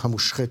ההתנתקות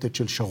המושחתת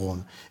של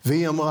שרון.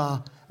 והיא אמרה,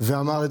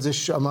 ואמר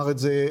את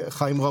זה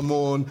חיים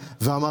רמון,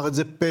 ואמר את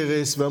זה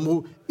פרס,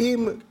 ואמרו,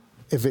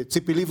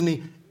 וציפי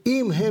לבני,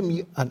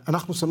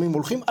 אנחנו שמים,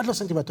 הולכים עד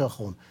לסנטימטר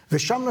האחרון,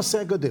 ושם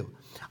נעשה הגדר.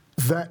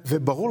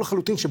 וברור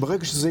לחלוטין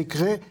שברגע שזה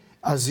יקרה,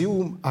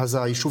 אז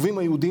היישובים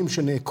היהודיים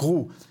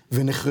שנעקרו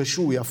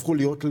ונחרשו יהפכו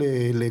להיות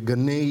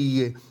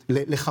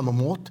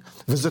לחממות,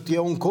 וזאת תהיה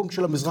הונג קונג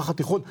של המזרח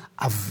התיכון.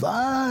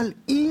 אבל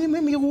אם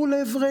הם יראו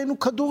לעברנו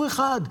כדור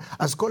אחד,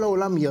 אז כל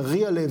העולם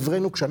יריע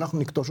לעברנו כשאנחנו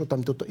נקטוש אותם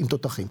עם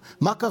תותחים.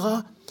 מה קרה?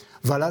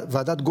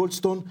 ועדת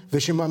גולדסטון,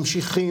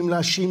 ושממשיכים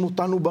להאשים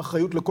אותנו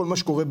באחריות לכל מה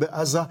שקורה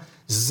בעזה,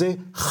 זה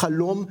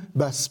חלום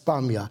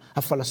באספמיה.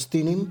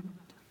 הפלסטינים,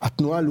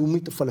 התנועה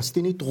הלאומית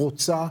הפלסטינית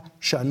רוצה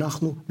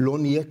שאנחנו לא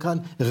נהיה כאן.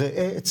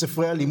 ראה את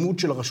ספרי הלימוד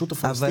של הרשות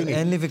הפלסטינית. אבל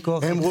אין לי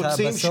ויכוח איתך. הם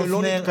רוצים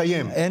שלא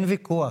נתקיים. אין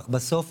ויכוח.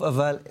 בסוף,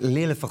 אבל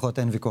לי לפחות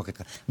אין ויכוח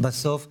איתך.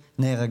 בסוף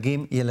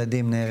נהרגים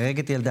ילדים,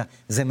 נהרגת ילדה.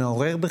 זה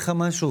מעורר בך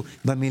משהו?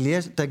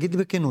 תגיד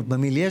בכנות,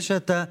 במיליה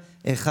שאתה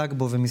חג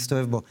בו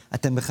ומסתובב בו,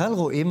 אתם בכלל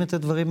רואים את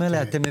הדברים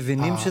האלה? אתם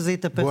מבינים שזה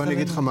יתהפך עלינו? בוא אני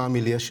אגיד לך מה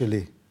המיליה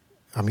שלי.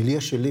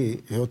 המיליה שלי,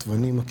 היות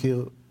ואני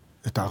מכיר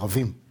את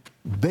הערבים,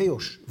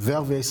 ביוש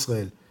וערבי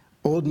ישראל,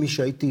 עוד מי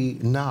שהייתי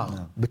נער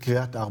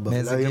בקריאת 4.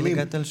 מאיזה גיל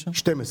הגעת לשם?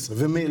 12.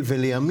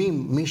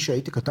 ולימים מי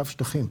שהייתי כתב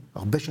שטחים,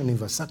 הרבה שנים,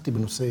 ועסקתי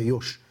בנושא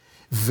יוש.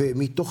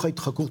 ומתוך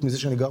ההתחקות מזה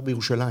שאני גר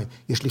בירושלים,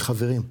 יש לי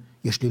חברים,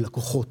 יש לי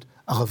לקוחות,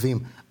 ערבים.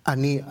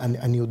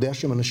 אני יודע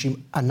שהם אנשים,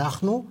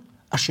 אנחנו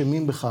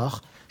אשמים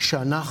בכך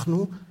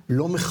שאנחנו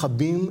לא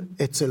מכבים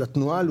אצל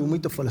התנועה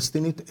הלאומית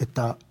הפלסטינית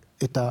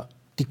את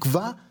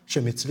התקווה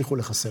שהם יצליחו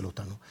לחסל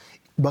אותנו.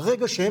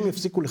 ברגע שהם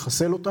יפסיקו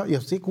לחסל אותה,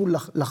 יפסיקו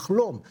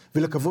לחלום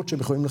ולקוות שהם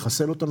יכולים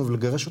לחסל אותנו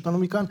ולגרש אותנו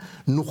מכאן,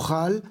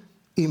 נוכל,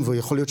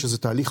 ויכול להיות שזה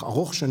תהליך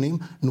ארוך שנים,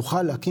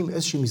 נוכל להקים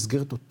איזושהי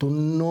מסגרת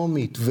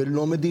אוטונומית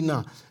ולא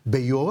מדינה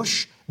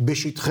ביוש,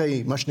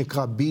 בשטחי מה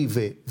שנקרא B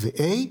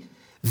ו-A,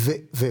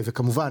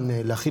 וכמובן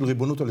להכיל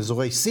ריבונות על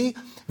אזורי C,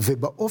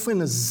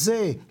 ובאופן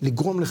הזה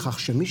לגרום לכך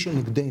שמי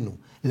שנגדנו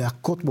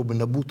להכות בו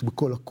בנבוט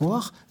בכל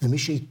הכוח, ומי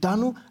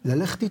שאיתנו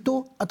ללכת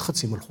איתו עד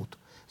חצי מלכות.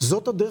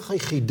 זאת הדרך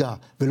היחידה,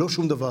 ולא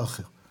שום דבר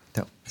אחר.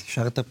 טוב,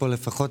 השארת פה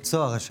לפחות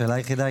צוהר, השאלה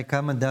היחידה היא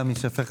כמה דם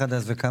יישפך עד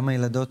אז וכמה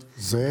ילדות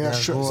זה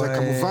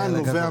כמובן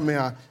נובע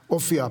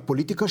מהאופי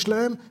הפוליטיקה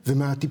שלהם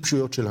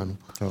ומהטיפשויות שלנו.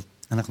 טוב,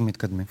 אנחנו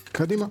מתקדמים.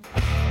 קדימה.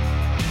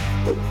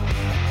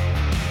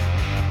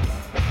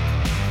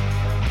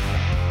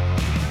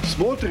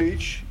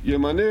 סמוטריץ'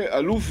 ימנה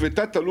אלוף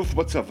ותת אלוף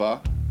בצבא,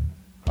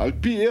 על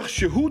פי איך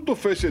שהוא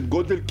תופס את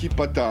גודל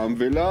כיפתם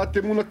ולהט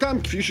אמונתם,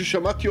 כפי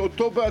ששמעתי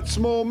אותו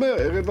בעצמו אומר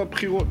ערב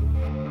הבחירות.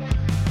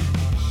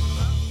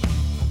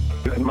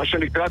 מה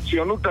שנקרא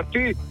ציונות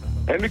דתית,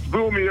 הם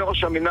יקבעו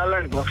מראש המינהל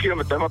האזרחי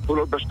המתאם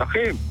הפעולות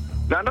בשטחים.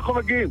 לאן אנחנו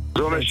מגיעים?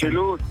 זו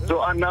משילות,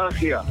 זו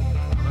אנרכיה.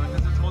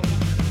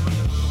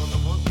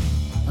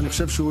 אני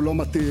חושב שהוא לא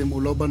מתאים,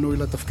 הוא לא בנוי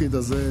לתפקיד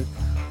הזה,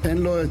 אין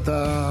לו את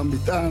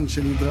המטען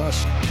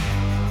שנדרש.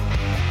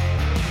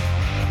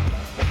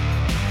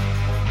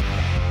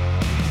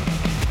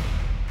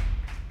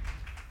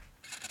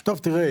 טוב,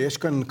 תראה, יש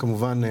כאן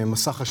כמובן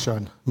מסך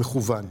עשן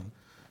מכוון,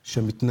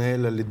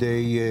 שמתנהל על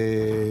ידי,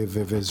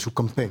 ואיזשהו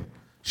קמפיין,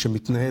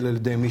 שמתנהל על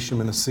ידי מי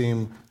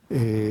שמנסים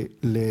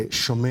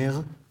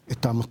לשמר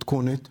את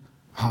המתכונת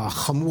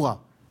החמורה,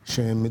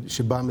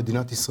 שבה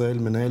מדינת ישראל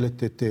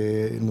מנהלת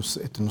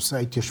את נושא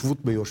ההתיישבות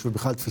ביו"ש,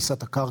 ובכלל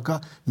תפיסת הקרקע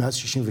מאז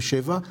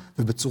 67,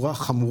 ובצורה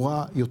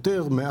חמורה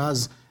יותר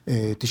מאז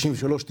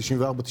 93,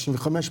 94,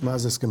 95,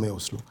 מאז הסכמי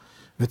אוסלו.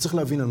 וצריך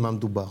להבין על מה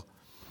מדובר.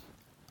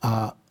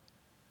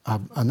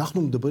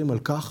 אנחנו מדברים על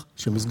כך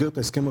שמסגרת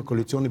ההסכם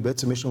הקואליציוני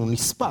בעצם יש לנו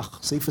נספח,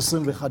 סעיף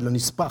 21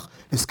 לנספח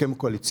הסכם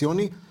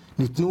קואליציוני,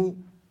 ניתנו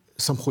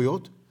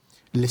סמכויות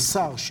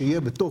לשר שיהיה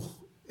בתוך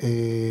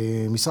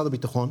משרד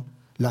הביטחון,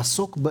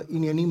 לעסוק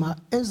בעניינים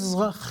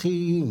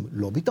האזרחיים,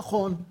 לא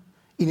ביטחון,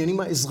 עניינים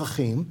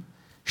האזרחיים,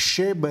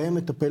 שבהם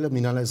מטפל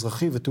המינהל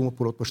האזרחי ותיאום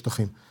הפעולות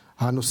בשטחים.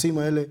 הנושאים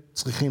האלה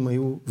צריכים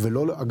היו,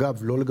 ולא, אגב,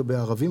 לא לגבי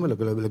הערבים, אלא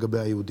לגבי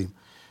היהודים.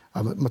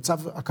 המצב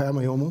הקיים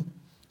היום הוא,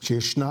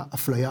 שישנה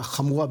אפליה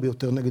חמורה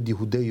ביותר נגד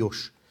יהודי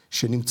יו"ש,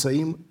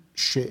 שנמצאים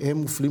שהם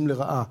מופלים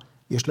לרעה.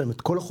 יש להם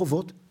את כל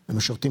החובות, הם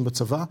משרתים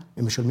בצבא,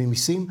 הם משלמים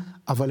מיסים,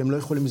 אבל הם לא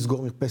יכולים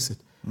לסגור מרפסת,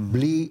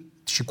 בלי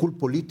שיקול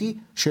פוליטי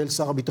של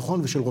שר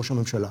הביטחון ושל ראש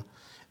הממשלה.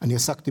 אני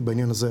עסקתי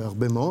בעניין הזה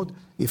הרבה מאוד,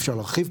 אי אפשר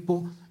להרחיב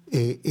פה.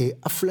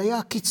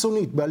 אפליה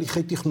קיצונית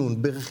בהליכי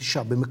תכנון,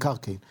 ברכישה,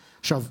 במקרקעין.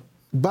 עכשיו,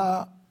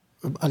 בא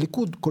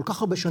הליכוד כל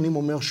כך הרבה שנים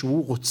אומר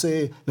שהוא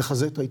רוצה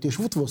לחזק את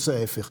ההתיישבות ועושה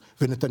ההפך,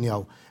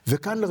 ונתניהו.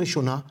 וכאן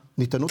לראשונה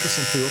ניתנות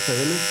הסמכויות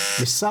האלה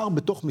לשר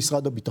בתוך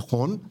משרד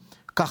הביטחון,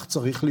 כך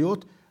צריך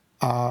להיות.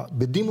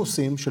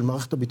 בדימוסים של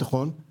מערכת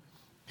הביטחון,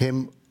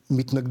 הם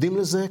מתנגדים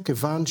לזה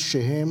כיוון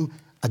שהם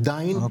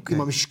עדיין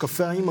עם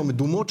המשקפיים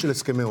המדומות של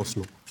הסכמי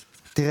אוסלו.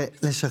 תראה,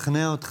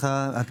 לשכנע אותך,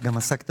 את גם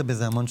עסקת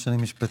בזה המון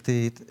שנים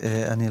משפטית,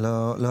 אני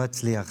לא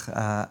אצליח.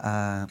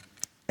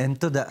 אין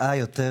תודעה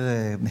יותר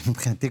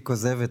מבחינתי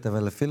כוזבת,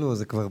 אבל אפילו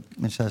זה כבר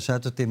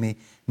משעשעת אותי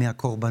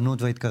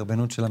מהקורבנות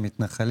וההתקרבנות של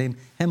המתנחלים.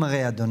 הם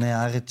הרי אדוני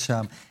הארץ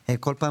שם,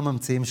 כל פעם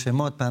ממציאים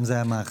שמות, פעם זה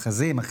היה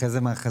מאחזים, אחרי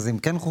זה מאחזים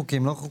כן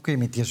חוקים, לא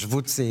חוקים,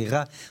 התיישבות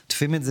צעירה,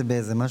 תופים את זה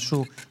באיזה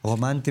משהו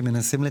רומנטי,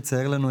 מנסים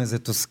לצייר לנו איזה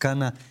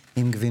טוסקנה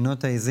עם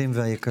גבינות העיזים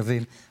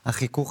והיקבים.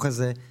 החיכוך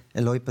הזה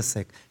לא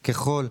ייפסק.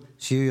 ככל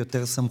שיהיו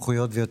יותר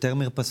סמכויות ויותר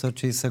מרפסות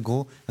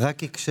שיסגרו,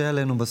 רק יקשה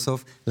עלינו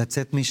בסוף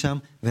לצאת משם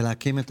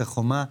ולהקים את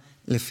החומה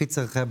לפי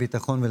צרכי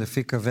הביטחון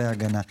ולפי קווי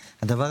ההגנה.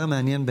 הדבר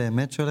המעניין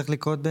באמת שהולך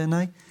לקרות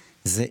בעיניי,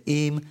 זה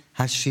עם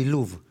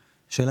השילוב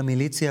של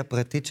המיליציה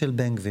הפרטית של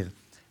בן גביר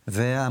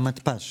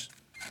והמצפש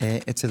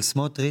אצל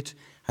סמוטריץ',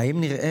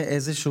 האם נראה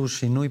איזשהו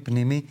שינוי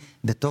פנימי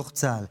בתוך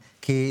צה"ל?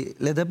 כי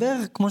לדבר,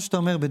 כמו שאתה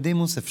אומר,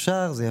 בדימוס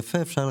אפשר, זה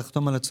יפה, אפשר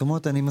לחתום על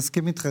עצומות, אני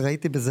מסכים איתך,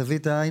 ראיתי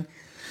בזווית העין,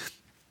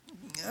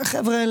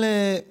 החבר'ה האלה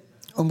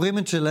אומרים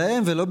את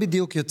שלהם ולא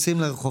בדיוק יוצאים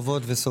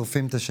לרחובות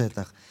ושורפים את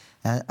השטח.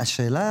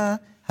 השאלה,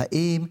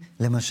 האם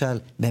למשל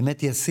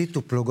באמת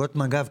יסיטו פלוגות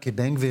מג"ב, כי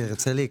בן גביר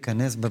ירצה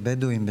להיכנס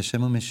בבדואים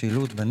בשם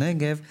המשילות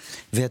בנגב,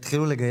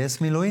 ויתחילו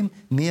לגייס מילואים,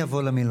 מי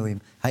יבוא למילואים?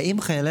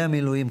 האם חיילי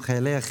המילואים,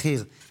 חיילי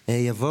החי"ר,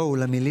 יבואו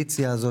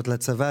למיליציה הזאת,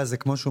 לצבא הזה,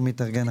 כמו שהוא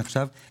מתארגן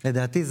עכשיו?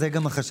 לדעתי זה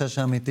גם החשש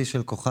האמיתי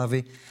של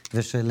כוכבי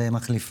ושל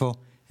מחליפו,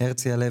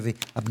 הרצי הלוי.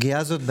 הפגיעה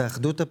הזאת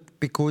באחדות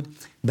הפיקוד,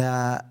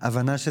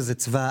 בהבנה שזה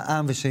צבא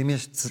העם, ושאם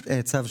יש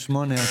צו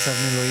 8 או צו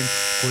מילואים,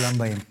 כולם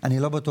באים. אני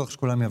לא בטוח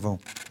שכולם יבואו.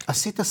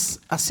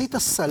 עשית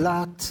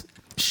סלט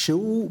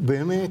שהוא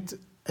באמת...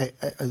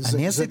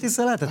 אני עשיתי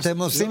סלט,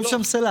 אתם עושים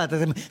שם סלט,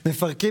 אתם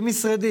מפרקים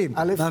משרדים,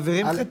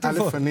 מעבירים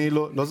חטיבות. אני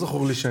לא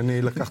זכור לי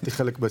שאני לקחתי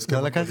חלק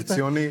בהסכם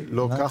הקואליציוני,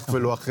 לא כך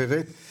ולא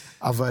אחרת,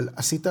 אבל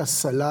עשית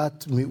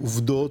סלט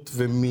מעובדות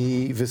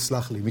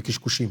וסלח לי,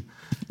 מקשקושים,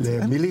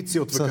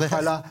 למיליציות וכך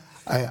הלאה.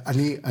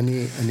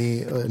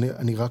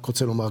 אני רק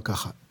רוצה לומר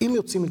ככה, אם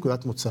יוצאים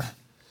מנקודת מוצא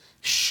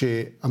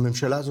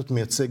שהממשלה הזאת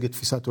מייצגת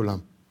תפיסת עולם,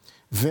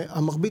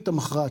 והמרבית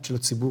המכרעת של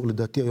הציבור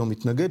לדעתי היום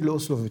מתנגד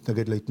לאוסלו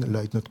ומתנגד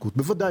להתנתקות,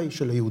 בוודאי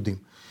של היהודים.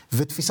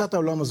 ותפיסת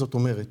העולם הזאת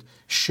אומרת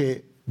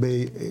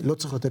שלא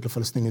צריך לתת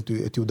לפלסטינים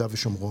את יהודה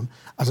ושומרון,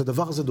 אז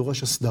הדבר הזה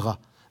דורש הסדרה.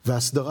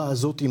 וההסדרה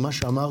הזאת, מה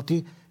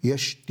שאמרתי,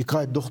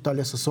 תקרא את דוח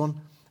טליה ששון,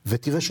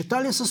 ותראה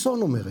שטליה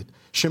ששון אומרת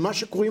שמה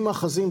שקוראים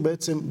מאחזים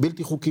בעצם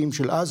בלתי חוקיים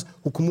של אז,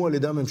 הוקמו על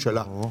ידי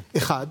הממשלה.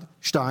 1,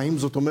 2,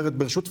 זאת אומרת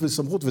ברשות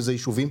וסמכות וזה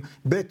יישובים.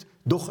 ב',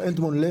 דוח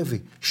אדמונד לוי,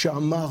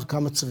 שאמר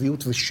כמה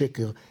צביעות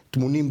ושקר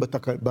טמונים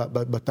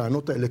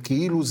בטענות האלה,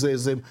 כאילו זה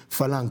איזה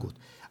פלנגות.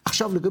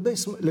 עכשיו,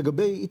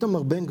 לגבי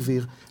איתמר בן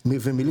גביר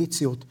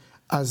ומיליציות,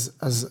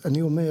 אז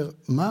אני אומר,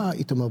 מה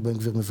איתמר בן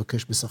גביר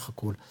מבקש בסך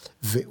הכל?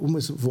 והוא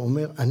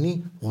אומר,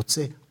 אני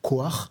רוצה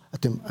כוח,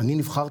 אני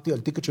נבחרתי על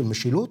טיקט של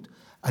משילות,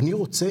 אני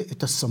רוצה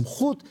את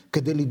הסמכות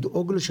כדי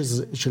לדאוג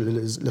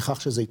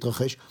לכך שזה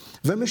יתרחש,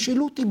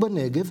 והמשילות היא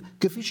בנגב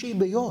כפי שהיא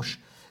ביוש.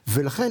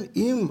 ולכן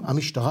אם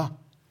המשטרה,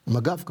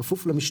 מג"ב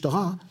כפוף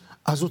למשטרה,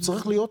 אז הוא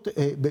צריך להיות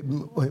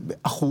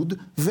אחוד,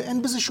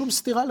 ואין בזה שום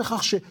סתירה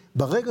לכך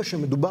שברגע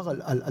שמדובר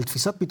על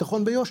תפיסת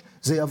ביטחון ביוש,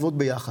 זה יעבוד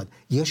ביחד.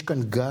 יש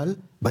כאן גל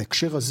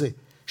בהקשר הזה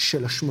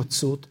של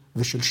השמצות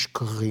ושל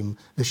שקרים,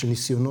 ושל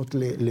ניסיונות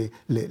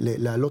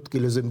להעלות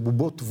כאילו איזה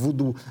בובות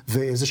וודו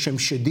ואיזה שהם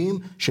שדים,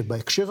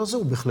 שבהקשר הזה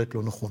הוא בהחלט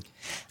לא נכון.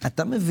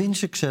 אתה מבין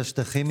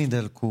שכשהשטחים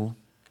ידלקו,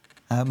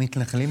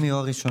 המתנחלים יהיו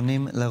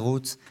הראשונים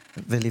לרוץ,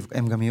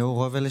 והם גם יהיו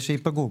רוב אלה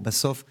שיפגעו.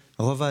 בסוף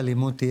רוב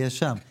האלימות תהיה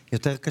שם.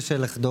 יותר קשה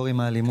לחדור עם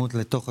האלימות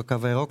לתוך הקו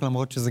הירוק,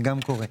 למרות שזה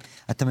גם קורה.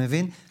 אתה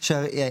מבין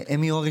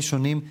שהם יהיו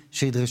הראשונים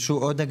שידרשו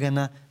עוד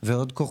הגנה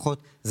ועוד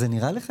כוחות? זה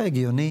נראה לך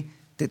הגיוני?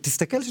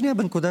 תסתכל שנייה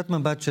בנקודת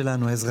מבט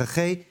שלנו,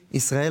 אזרחי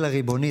ישראל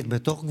הריבונית,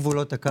 בתוך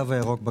גבולות הקו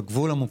הירוק,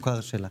 בגבול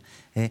המוכר שלה.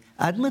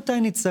 עד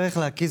מתי נצטרך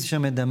להקיז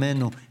שם את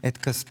דמנו, את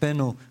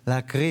כספנו,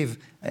 להקריב?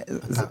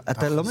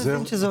 אתה לא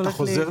מבין שזה הולך אתה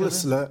חוזר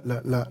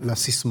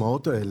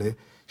לסיסמאות האלה,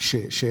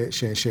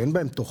 שאין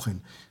בהם תוכן,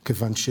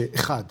 כיוון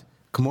שאחד,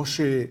 כמו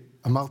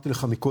שאמרתי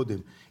לך מקודם,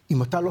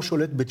 אם אתה לא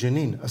שולט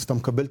בג'נין, אז אתה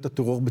מקבל את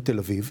הטרור בתל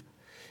אביב,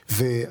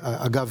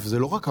 ואגב, זה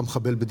לא רק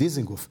המחבל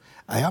בדיזינגוף,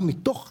 היה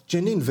מתוך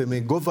ג'נין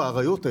ומגובה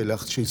העריות האלה,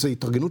 שזו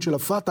התארגנות של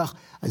הפתח,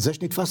 זה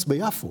שנתפס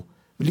ביפו,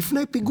 לפני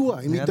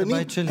פיגוע, עם עיתונים,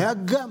 היה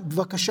גם,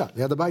 בבקשה,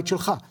 ליד הבית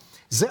שלך.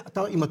 זה,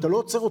 אם אתה לא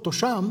עוצר אותו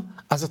שם,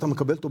 אז אתה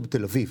מקבל אותו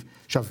בתל אביב.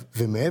 עכשיו,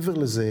 ומעבר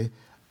לזה,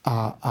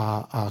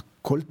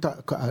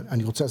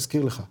 אני רוצה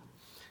להזכיר לך,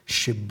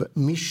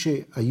 שמי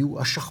שהיו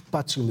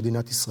השכפ"ץ של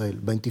מדינת ישראל,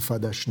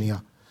 באינתיפאדה השנייה,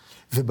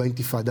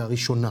 ובאינתיפאדה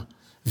הראשונה,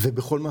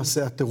 ובכל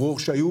מעשי הטרור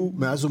שהיו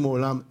מאז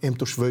ומעולם הם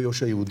תושבי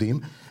יו"ש היהודים,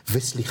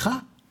 וסליחה,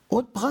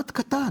 עוד פרט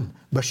קטן,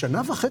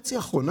 בשנה וחצי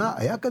האחרונה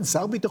היה כאן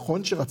שר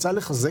ביטחון שרצה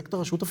לחזק את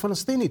הרשות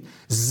הפלסטינית.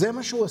 זה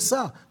מה שהוא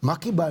עשה. מה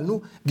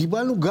קיבלנו?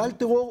 קיבלנו גל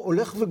טרור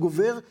הולך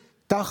וגובר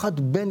תחת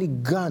בני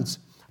גנץ,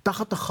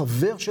 תחת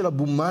החבר של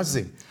אבו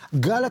מאזן.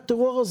 גל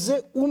הטרור הזה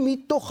הוא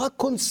מתוך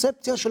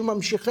הקונספציה של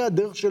ממשיכי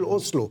הדרך של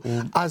אוסלו.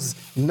 אז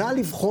נא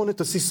לבחון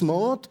את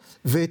הסיסמאות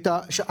ואת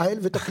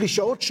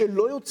הקלישאות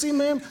שלא יוצאים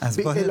מהם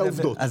אל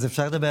העובדות. אז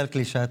אפשר לדבר על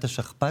קלישאת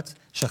השכפ"ץ.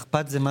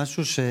 שכפ"ץ זה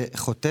משהו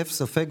שחוטף,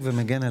 סופג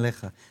ומגן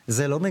עליך.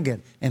 זה לא מגן.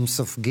 הם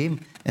סופגים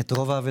את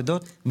רוב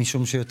העבדות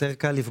משום שיותר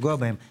קל לפגוע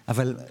בהם.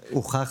 אבל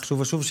הוכח שוב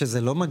ושוב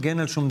שזה לא מגן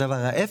על שום דבר.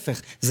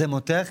 ההפך, זה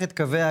מותח את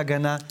קווי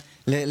ההגנה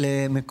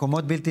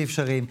למקומות בלתי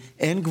אפשריים.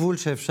 אין גבול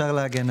שאפשר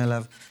להגן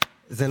עליו.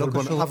 זה לא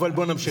קשור. אבל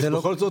בוא נמשיך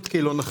בכל זאת,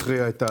 כי לא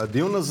נכריע את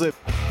הדיון הזה.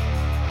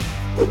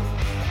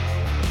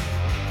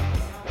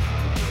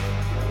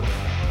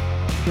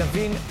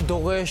 להבין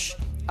דורש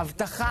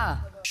הבטחה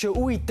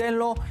שהוא ייתן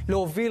לו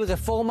להוביל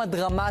רפורמה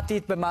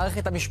דרמטית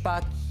במערכת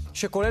המשפט,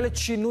 שכוללת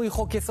שינוי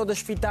חוק יסוד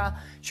השפיטה,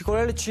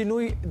 שכוללת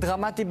שינוי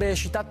דרמטי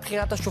בשיטת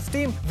בחירת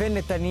השופטים,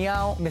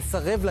 ונתניהו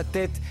מסרב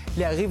לתת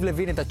ליריב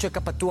לוין את הצ'ק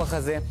הפתוח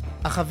הזה.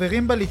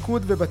 החברים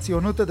בליכוד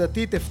ובציונות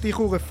הדתית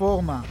הבטיחו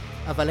רפורמה,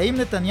 אבל האם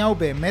נתניהו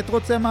באמת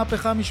רוצה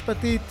מהפכה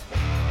משפטית?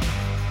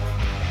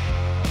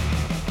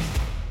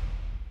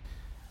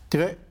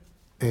 תראה,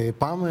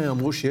 פעם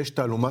אמרו שיש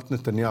תעלומת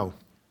נתניהו,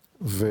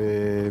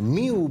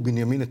 ומי הוא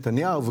בנימין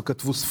נתניהו,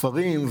 וכתבו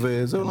ספרים,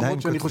 וזהו,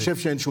 למרות שאני חושב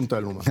שאין שום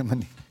תעלומה,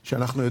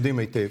 שאנחנו יודעים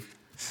היטב.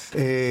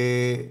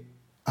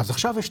 אז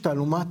עכשיו יש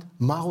תעלומת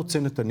מה רוצה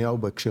נתניהו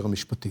בהקשר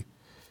המשפטי.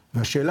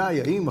 והשאלה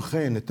היא, האם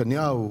אכן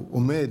נתניהו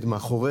עומד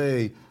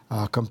מאחורי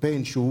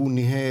הקמפיין שהוא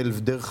ניהל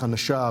דרך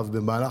אנשיו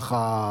במהלך,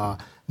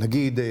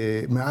 נגיד,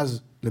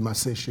 מאז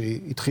למעשה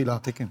שהתחילו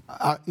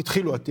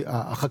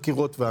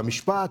החקירות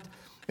והמשפט,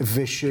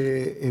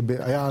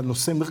 ושהיה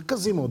נושא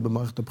מרכזי מאוד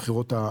במערכת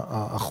הבחירות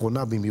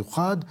האחרונה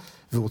במיוחד,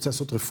 והוא רוצה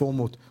לעשות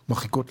רפורמות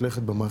מרחיקות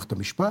לכת במערכת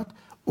המשפט,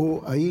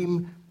 או האם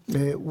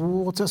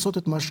הוא רוצה לעשות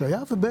את מה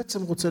שהיה,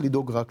 ובעצם רוצה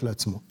לדאוג רק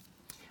לעצמו.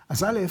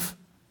 אז א',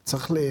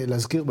 צריך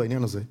להזכיר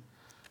בעניין הזה,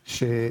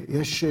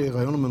 שיש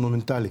רעיון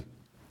מונומנטלי,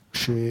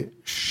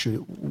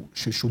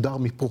 ששודר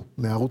מפה,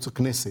 מערוץ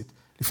הכנסת,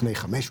 לפני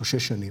 5 או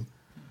 6 שנים,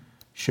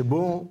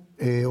 שבו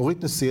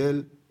אורית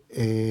נסיאל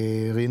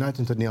ראיינה את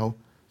נתניהו,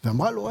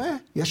 ואמרה לו,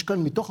 יש כאן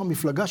מתוך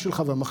המפלגה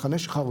שלך והמחנה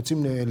שלך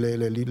רוצים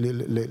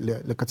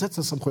לקצץ את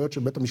הסמכויות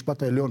של בית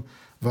המשפט העליון.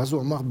 ואז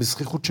הוא אמר,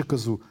 בזכיחות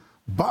שכזו,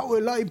 באו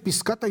אליי עם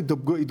פסקת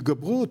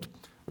ההתגברות,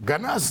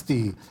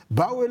 גנזתי.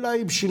 באו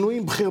אליי עם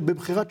שינויים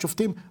בבחירת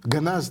שופטים,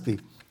 גנזתי.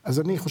 אז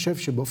אני חושב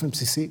שבאופן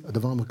בסיסי,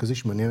 הדבר המרכזי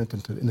שמעניין את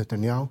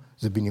נתניהו,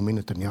 זה בנימין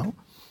נתניהו,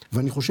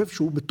 ואני חושב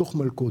שהוא בתוך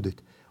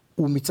מלכודת.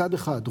 הוא מצד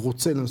אחד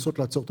רוצה לנסות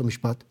לעצור את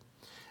המשפט,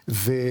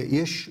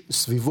 ויש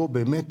סביבו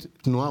באמת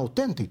תנועה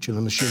אותנטית של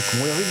אנשים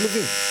כמו יריב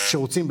לוין,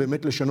 שרוצים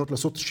באמת לשנות,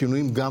 לעשות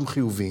שינויים גם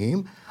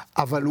חיוביים,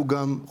 אבל הוא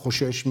גם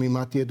חושש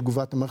ממה תהיה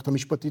תגובת המערכת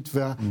המשפטית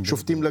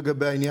והשופטים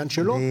לגבי העניין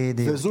שלו,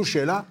 וזו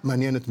שאלה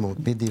מעניינת מאוד.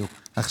 בדיוק.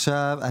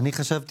 עכשיו, אני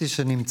חשבתי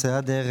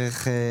שנמצאה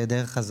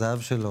דרך הזהב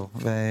שלו,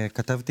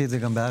 וכתבתי את זה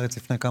גם בארץ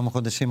לפני כמה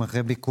חודשים,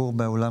 אחרי ביקור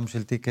באולם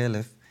של תיק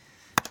 1000,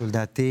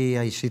 שלדעתי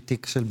האישי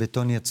תיק של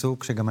בטון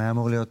יצוק, שגם היה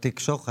אמור להיות תיק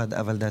שוחד,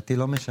 אבל דעתי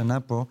לא משנה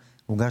פה,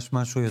 הוגש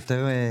משהו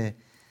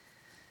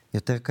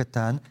יותר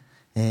קטן.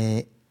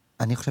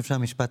 אני חושב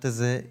שהמשפט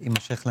הזה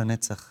יימשך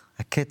לנצח.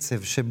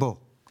 הקצב שבו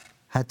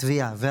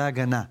התביעה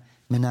וההגנה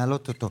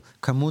מנהלות אותו,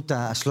 כמות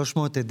ה-300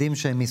 עדים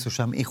שהמיסו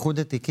שם, איחוד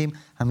התיקים,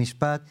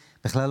 המשפט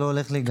בכלל לא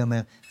הולך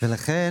להיגמר.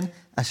 ולכן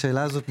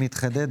השאלה הזאת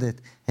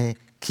מתחדדת,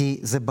 כי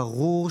זה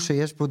ברור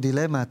שיש פה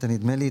דילמה, אתה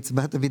נדמה לי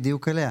הצבעת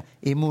בדיוק עליה.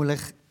 אם הוא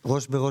הולך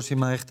ראש בראש עם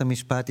מערכת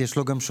המשפט, יש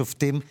לו גם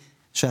שופטים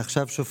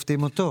שעכשיו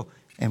שופטים אותו.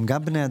 הם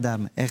גם בני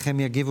אדם, איך הם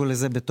יגיבו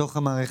לזה בתוך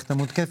המערכת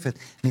המותקפת.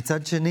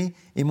 מצד שני,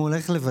 אם הוא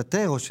הולך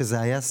לוותר, או שזה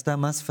היה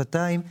סתם מס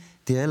שפתיים,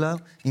 תהיה לו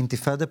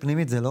אינתיפאדה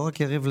פנימית. זה לא רק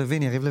יריב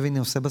לוין, יריב לוין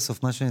עושה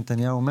בסוף מה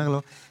שנתניהו אומר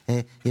לו.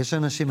 יש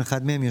אנשים,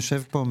 אחד מהם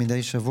יושב פה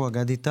מדי שבוע,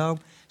 גדי טאוב,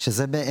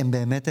 הם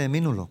באמת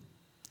האמינו לו.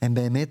 הם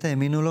באמת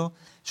האמינו לו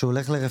שהוא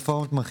הולך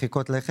לרפורמות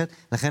מרחיקות לכת.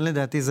 לכן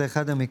לדעתי זה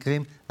אחד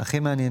המקרים הכי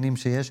מעניינים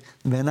שיש.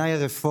 בעיניי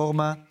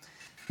הרפורמה,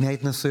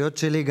 מההתנסויות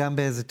שלי, גם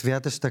באיזה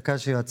תביעת השתקה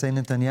שיועצי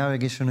נתניהו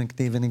הגישו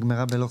נגדי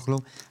ונגמרה בלא כלום,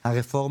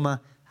 הרפורמה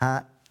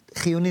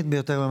החיונית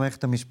ביותר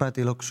במערכת המשפט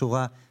היא לא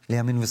קשורה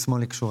לימין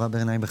ושמאל, היא קשורה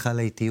בעיניי בכלל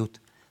לאיטיות,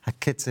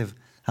 הקצב,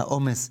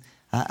 העומס,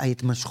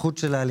 ההתמשכות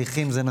של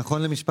ההליכים. זה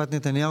נכון למשפט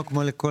נתניהו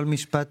כמו לכל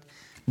משפט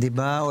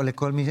דיבה או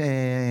לכל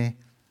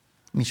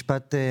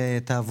משפט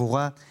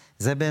תעבורה.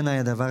 זה בעיניי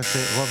הדבר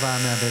שרוב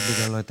העם מאבד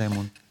בגללו את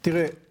האמון.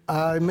 תראה,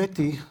 האמת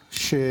היא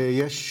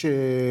שיש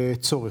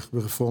צורך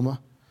ברפורמה,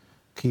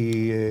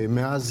 כי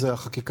מאז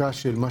החקיקה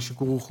של מה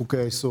שקוראו חוקי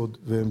היסוד,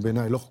 והם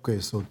בעיניי לא חוקי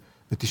היסוד,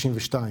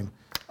 ב-92,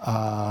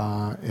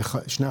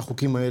 שני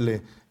החוקים האלה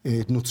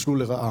נוצלו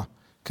לרעה,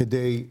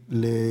 כדי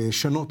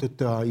לשנות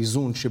את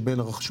האיזון שבין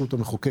הרשות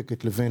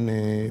המחוקקת לבין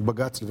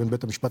בג"ץ, לבין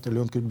בית המשפט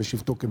העליון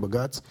בשבתו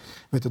כבג"ץ,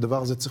 ואת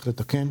הדבר הזה צריך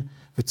לתקן,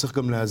 וצריך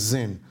גם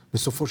לאזן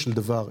בסופו של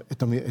דבר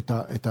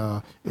את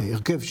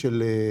ההרכב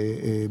של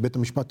בית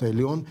המשפט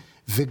העליון,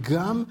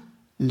 וגם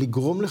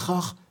לגרום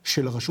לכך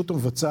שלרשות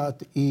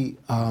המבצעת היא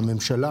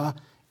הממשלה,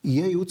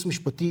 יהיה ייעוץ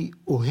משפטי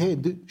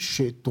אוהד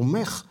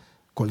שתומך,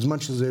 כל זמן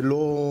שזה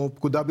לא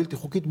פקודה בלתי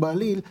חוקית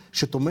בעליל,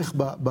 שתומך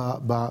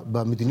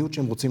במדיניות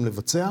שהם רוצים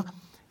לבצע.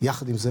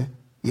 יחד עם זה,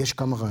 יש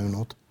כמה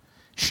רעיונות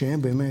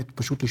שהם באמת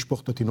פשוט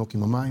לשפוך את התינוק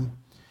עם המים.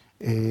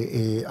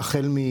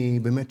 החל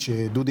מבאמת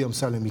שדודי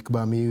אמסלם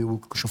יקבע מי הוא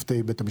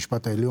שופטי בית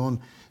המשפט העליון,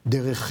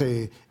 דרך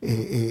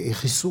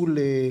חיסול,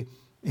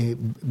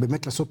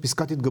 באמת לעשות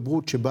פסקת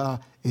התגברות שבה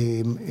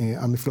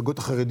המפלגות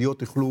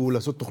החרדיות יוכלו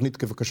לעשות תוכנית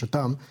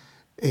כבקשתם,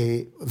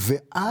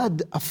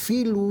 ועד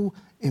אפילו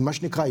מה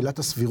שנקרא עילת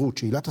הסבירות,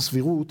 שעילת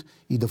הסבירות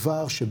היא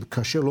דבר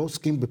שכאשר לא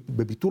עוסקים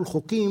בביטול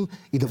חוקים,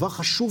 היא דבר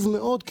חשוב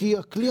מאוד, כי היא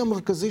הכלי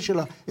המרכזי של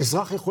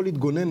האזרח יכול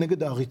להתגונן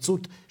נגד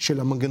העריצות של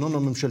המנגנון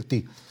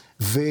הממשלתי.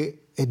 ואת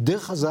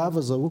דרך הזהב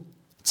הזו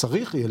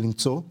צריך יהיה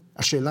למצוא,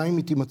 השאלה אם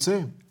היא תימצא,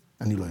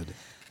 אני לא יודע.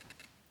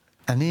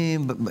 אני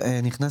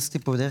נכנסתי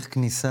פה דרך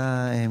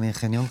כניסה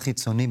מחניון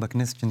חיצוני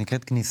בכנסת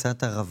שנקראת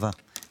כניסת ערבה.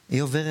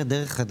 היא עוברת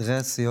דרך חדרי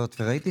הסיעות,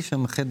 וראיתי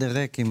שם חדר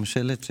ריק עם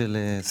שלט של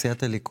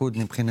סיעת הליכוד.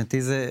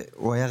 מבחינתי זה,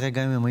 הוא היה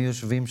רגע אם הם היו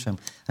יושבים שם.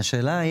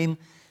 השאלה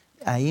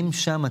האם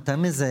שם אתה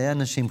מזהה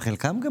אנשים,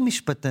 חלקם גם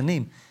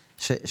משפטנים,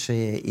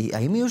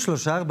 האם יהיו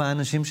 3-4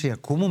 אנשים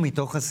שיקומו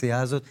מתוך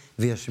הסיעה הזאת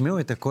וישמיעו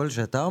את הקול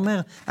שאתה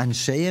אומר?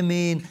 אנשי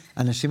ימין,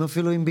 אנשים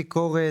אפילו עם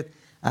ביקורת,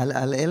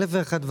 על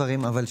 1,001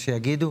 דברים, אבל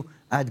שיגידו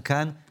עד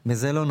כאן,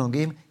 בזה לא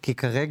נוגעים, כי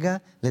כרגע,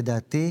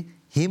 לדעתי,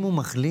 אם הוא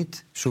מחליט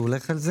שהוא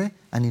הולך על זה,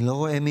 אני לא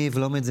רואה מי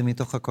יבלום את זה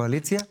מתוך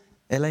הקואליציה,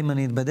 אלא אם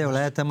אני אתבדה,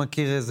 אולי אתה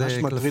מכיר איזה קלפים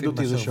בשרבות. מה שמטריד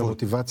אותי זה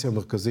שהמוטיבציה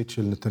המרכזית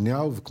של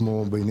נתניהו,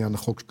 וכמו בעניין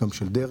החוק גם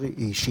של דרי,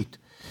 היא אישית.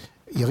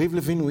 יריב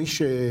לוין הוא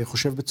איש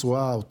שחושב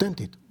בצורה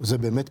אותנטית, וזה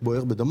באמת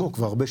בוער בדמו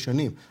כבר הרבה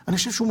שנים. אני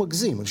חושב שהוא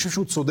מגזים, אני חושב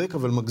שהוא צודק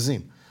אבל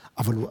מגזים.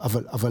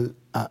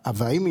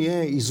 אבל האם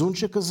יהיה איזון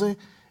שכזה?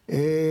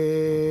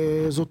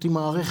 זאת היא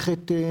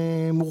מערכת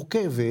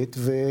מורכבת,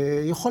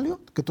 ויכול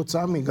להיות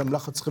כתוצאה מגם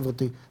לחץ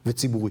חברתי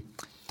וציבורי.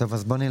 טוב,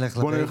 אז בוא נלך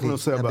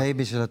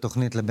לבייבי של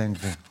התוכנית לבן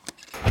גביר.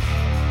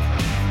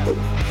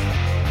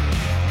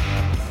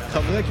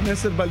 חברי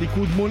כנסת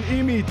בליכוד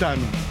מונעים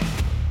מאיתנו,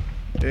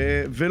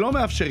 ולא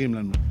מאפשרים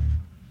לנו,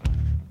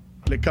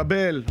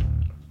 לקבל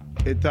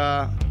את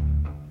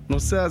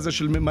הנושא הזה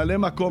של ממלא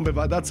מקום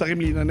בוועדת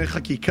שרים לענייני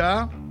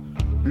חקיקה,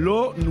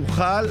 לא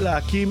נוכל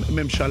להקים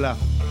ממשלה.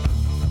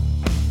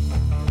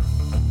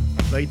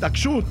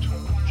 וההתעקשות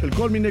של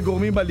כל מיני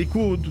גורמים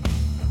בליכוד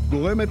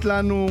גורמת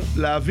לנו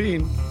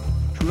להבין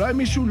שאולי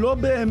מישהו לא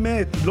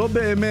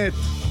באמת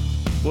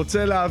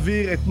רוצה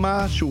להעביר את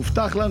מה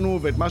שהובטח לנו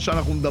ואת מה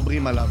שאנחנו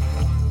מדברים עליו.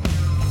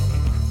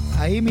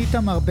 האם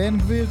איתמר בן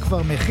גביר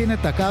כבר מכין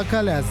את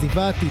הקרקע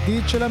לעזיבה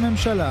עתידית של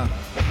הממשלה?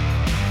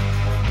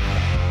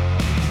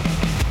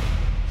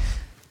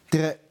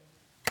 תראה,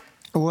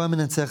 הוא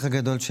המנצח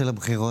הגדול של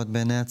הבחירות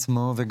בעיני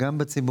עצמו, וגם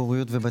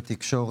בציבוריות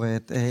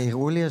ובתקשורת.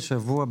 הראו לי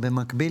השבוע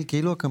במקביל,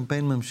 כאילו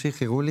הקמפיין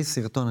ממשיך, הראו לי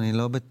סרטון, אני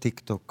לא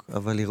בטיק-טוק,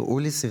 אבל הראו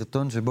לי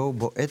סרטון שבו הוא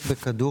בועט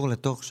בכדור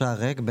לתוך שער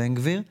ריק, בן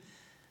גביר,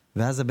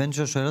 ואז הבן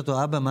שלו שואל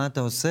אותו, אבא, מה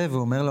אתה עושה?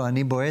 והוא אומר לו,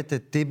 אני בועט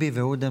את טיבי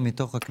והודה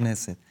מתוך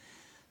הכנסת.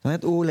 זאת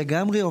אומרת, הוא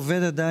לגמרי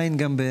עובד עדיין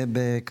גם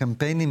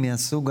בקמפיינים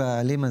מהסוג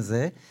האלים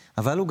הזה,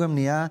 אבל הוא גם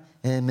נהיה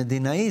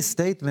מדינאי,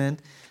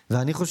 סטייטמנט,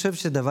 ואני חושב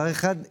שדבר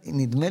אחד,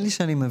 נדמה לי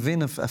שאני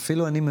מבין,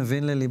 אפילו אני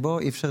מבין לליבו,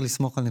 אי אפשר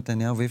לסמוך על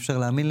נתניהו, ואי אפשר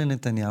להאמין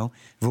לנתניהו,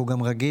 והוא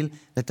גם רגיל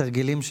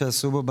לתרגילים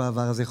שעשו בו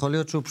בעבר, אז יכול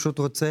להיות שהוא פשוט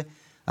רוצה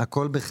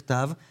הכל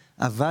בכתב,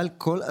 אבל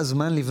כל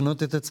הזמן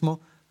לבנות את עצמו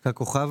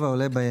ככוכב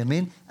העולה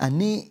בימין.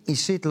 אני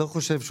אישית לא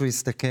חושב שהוא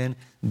יסתכן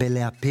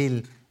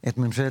בלהפיל את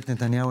ממשלת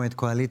נתניהו, את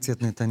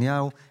קואליציית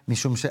נתניהו,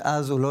 משום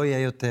שאז הוא לא יהיה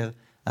יותר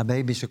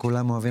הבייבי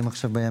שכולם אוהבים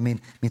עכשיו בימין.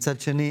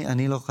 מצד שני,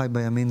 אני לא חי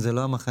בימין, זה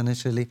לא המחנה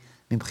שלי,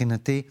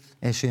 מבחינתי,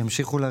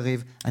 שימשיכו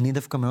לריב. אני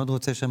דווקא מאוד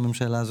רוצה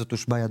שהממשלה הזאת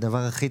תושבע. הדבר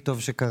הכי טוב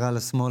שקרה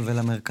לשמאל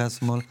ולמרכז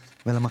שמאל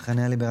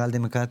ולמחנה הליברל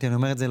דמוקרטי, אני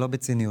אומר את זה לא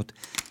בציניות.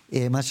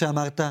 מה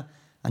שאמרת,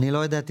 אני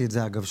לא ידעתי את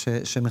זה אגב,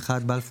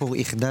 שמחאת בלפור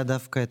איחדה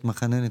דווקא את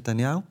מחנה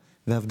נתניהו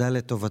ועבדה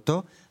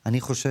לטובתו.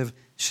 אני חושב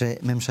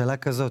שממשלה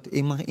כזאת,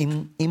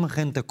 אם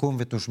אכן תקום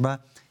ותושבע,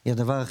 היא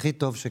הדבר הכי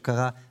טוב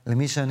שקרה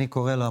למי שאני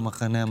קורא לו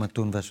המחנה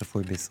המתון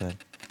והשפוי בישראל.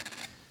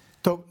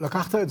 טוב,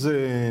 לקחת את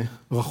זה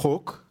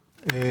רחוק.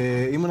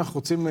 אם אנחנו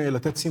רוצים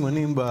לתת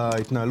סימנים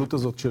בהתנהלות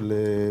הזאת של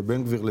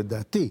בן גביר,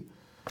 לדעתי,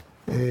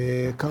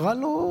 קרה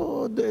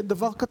לו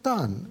דבר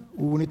קטן,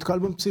 הוא נתקל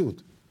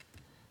במציאות.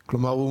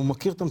 כלומר, הוא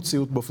מכיר את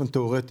המציאות באופן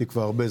תיאורטי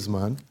כבר הרבה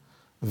זמן,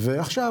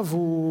 ועכשיו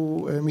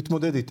הוא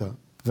מתמודד איתה.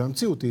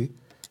 והמציאות היא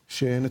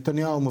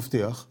שנתניהו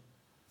מבטיח,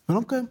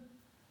 ולא מקיים.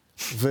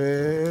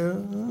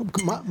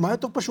 ומה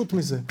יותר פשוט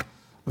מזה?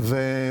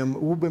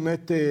 והוא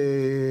באמת,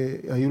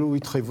 היו לו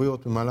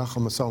התחייבויות במהלך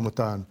המשא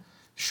ומתן,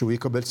 שהוא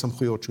יקבל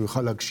סמכויות, שהוא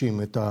יוכל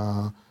להגשים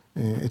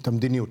את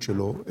המדיניות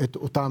שלו, את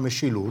אותה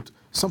המשילות,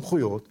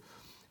 סמכויות.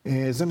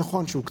 זה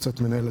נכון שהוא קצת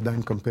מנהל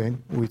עדיין קמפיין,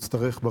 הוא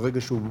יצטרך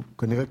ברגע שהוא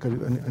כנראה,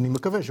 אני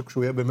מקווה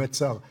שכשהוא יהיה באמת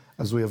שר,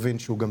 אז הוא יבין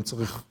שהוא גם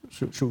צריך,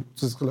 שהוא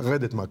צריך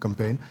לרדת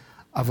מהקמפיין,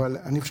 אבל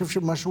אני חושב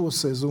שמה שהוא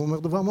עושה, זה הוא אומר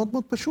דבר מאוד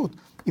מאוד פשוט.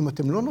 אם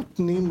אתם לא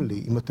נותנים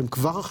לי, אם אתם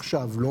כבר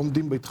עכשיו לא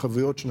עומדים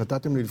בהתחייבויות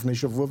שנתתם לי לפני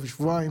שבוע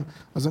ושבועיים,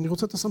 אז אני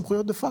רוצה את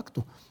הסמכויות דה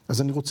פקטו.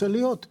 אז אני רוצה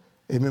להיות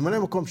ממלא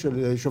מקום של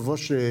יושב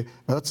ראש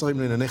ועדת שרים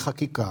לענייני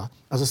חקיקה,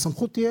 אז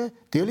הסמכות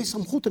תהיה לי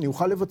סמכות, אני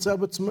אוכל לבצע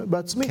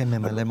בעצמי. כן,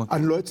 ממלא מקום.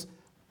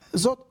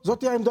 זאת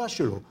תהיה העמדה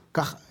שלו.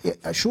 כך,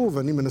 שוב,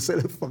 אני מנסה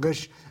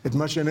לפרש את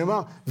מה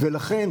שנאמר,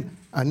 ולכן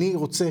אני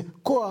רוצה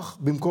כוח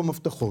במקום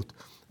הבטחות.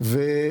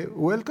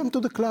 ו-Welcome to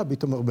the club,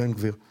 איתמר בן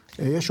גביר.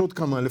 יש עוד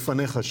כמה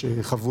לפניך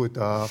שחוו את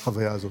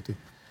החוויה הזאת.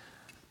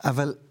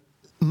 אבל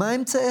מה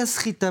אמצעי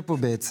הסחיטה פה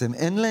בעצם?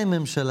 אין להם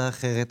ממשלה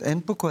אחרת, אין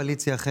פה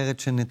קואליציה אחרת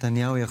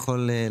שנתניהו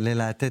יכול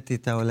ללהטט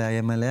איתה או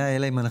לאיים עליה,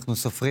 אלא אם אנחנו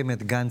סופרים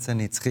את גנץ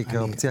הנצחי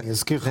כאופציה. אני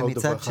אזכיר לך עוד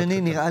דבר אחד. ומצד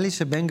שני, נראה לי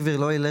שבן גביר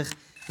לא ילך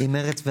עם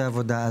מרץ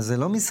ועבודה, אז זה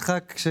לא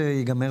משחק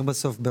שיגמר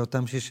בסוף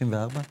באותם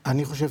 64?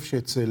 אני חושב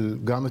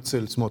שגם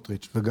אצל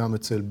סמוטריץ' וגם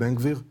אצל בן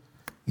גביר,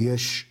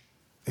 יש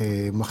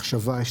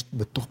מחשבה, יש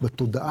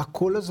בתודעה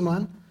כל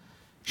הזמן,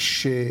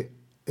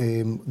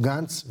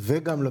 שגנץ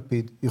וגם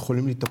לפיד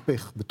יכולים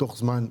להתהפך בתוך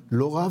זמן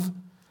לא רב,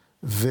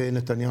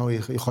 ונתניהו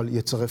יכול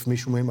יצרף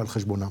מישהו מהם על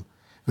חשבונם.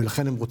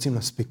 ולכן הם רוצים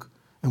להספיק,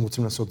 הם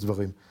רוצים לעשות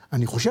דברים.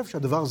 אני חושב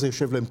שהדבר הזה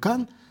יושב להם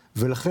כאן,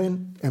 ולכן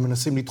הם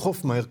מנסים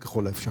לדחוף מהר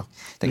ככל האפשר.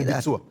 תגיד,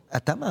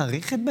 אתה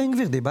מעריך את בן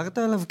גביר? דיברת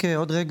עליו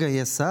כעוד רגע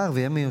יהיה שר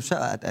ויהיה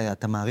מיושר.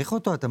 אתה מעריך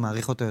אותו? אתה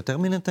מעריך אותו יותר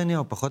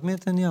מנתניהו, פחות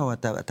מנתניהו?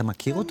 אתה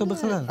מכיר אותו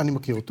בכלל? אני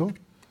מכיר אותו.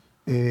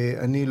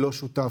 אני לא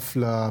שותף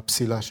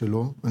לפסילה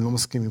שלו, אני לא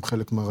מסכים עם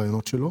חלק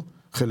מהרעיונות שלו,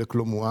 חלק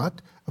לא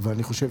מועט, אבל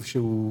אני חושב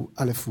שהוא,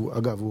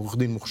 אגב, הוא עורך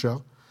דין מוכשר,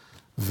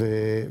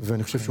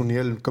 ואני חושב שהוא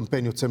ניהל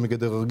קמפיין יוצא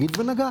מגדר רגיל,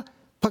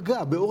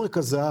 פגע בעורק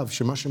הזהב,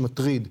 שמה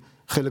שמטריד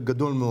חלק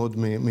גדול מאוד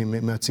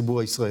מהציבור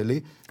הישראלי,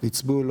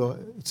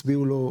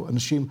 והצביעו לו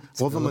אנשים,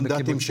 רוב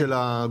המנדטים של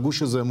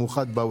הגוש הזה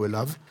המאוחד באו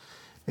אליו.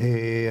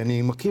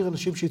 אני מכיר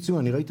אנשים שהצביעו,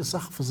 אני ראיתי את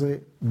הסחף הזה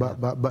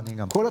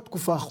בכל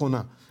התקופה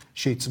האחרונה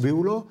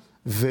שהצביעו לו,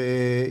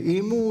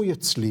 ואם הוא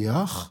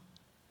יצליח,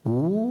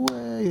 הוא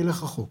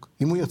ילך רחוק.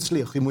 אם הוא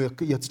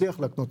יצליח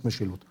להקנות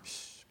משילות.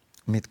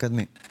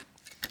 מתקדמים.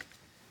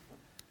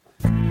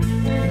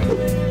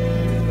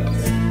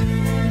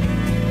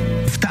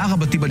 הפתעה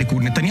רבתי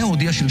בליכוד. נתניהו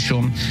הודיע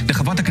שלשום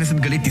לחברת הכנסת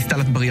שגלית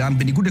דיסטל אטבריאן,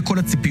 בניגוד לכל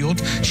הציפיות,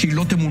 שהיא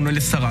לא תמונה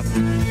לשרה.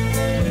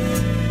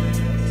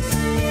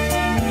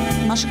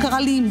 מה שקרה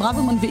לי עם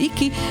ברוורמן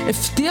ואיקי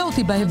הפתיע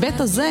אותי בהיבט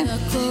הזה,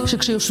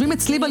 שכשיושבים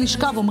אצלי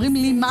בלשכה ואומרים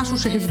לי משהו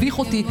שהביך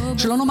אותי,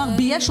 שלא נאמר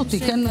בייש אותי,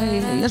 כן,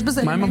 יש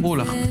בזה... מה הם אמרו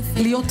לך?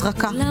 להיות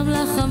רכה.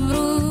 לך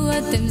אמרו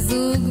אתם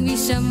זוג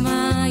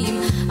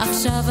משמיים,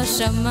 עכשיו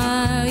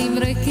השמיים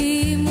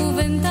ריקים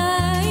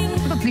ובינתיים.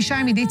 בפגישה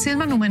עם עידית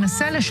סילמן הוא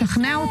מנסה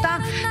לשכנע אותה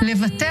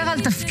לוותר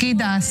על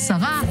תפקיד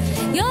השרה.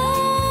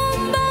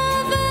 יום בא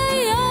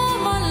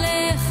ויום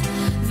הולך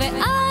ואת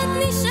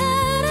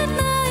נשארת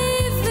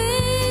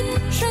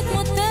נאיבית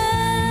שכמותך.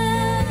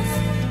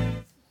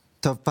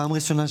 טוב, פעם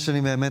ראשונה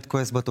שאני באמת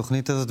כועס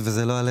בתוכנית הזאת,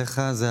 וזה לא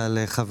עליך, זה על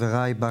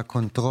חבריי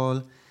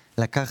בקונטרול,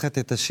 לקחת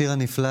את השיר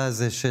הנפלא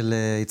הזה של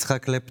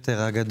יצחק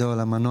קלפטר הגדול,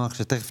 המנוח,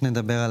 שתכף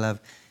נדבר עליו,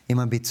 עם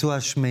הביצוע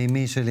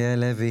השמימי של יעל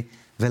לוי,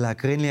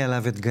 ולהקרין לי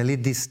עליו את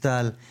גלית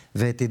דיסטל,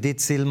 ואת עידית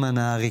סילמן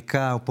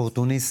העריקה,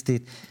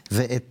 האופורטוניסטית,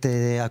 ואת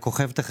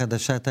הכוכבת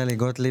החדשה טלי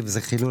גוטליב,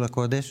 זה חילול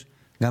הקודש.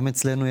 גם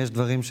אצלנו יש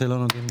דברים שלא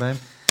נוגעים בהם.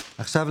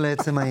 עכשיו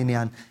לעצם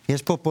העניין.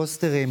 יש פה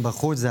פוסטרים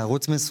בחוץ, זה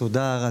ערוץ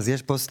מסודר, אז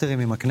יש פוסטרים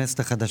עם הכנסת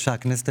החדשה,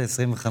 הכנסת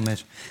ה-25,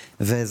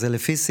 וזה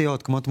לפי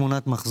סיעות, כמו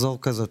תמונת מחזור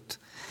כזאת.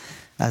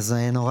 אז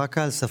נורא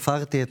קל,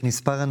 ספרתי את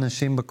מספר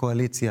אנשים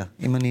בקואליציה.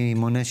 אם אני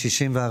מונה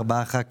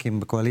 64 ח"כים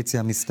בקואליציה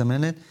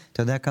המסתמנת,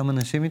 אתה יודע כמה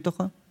אנשים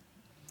מתוכה?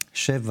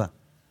 7.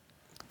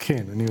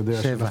 כן, אני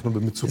יודע שאנחנו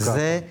במצוקה.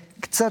 זה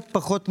קצת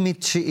פחות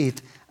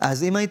מתשיעית.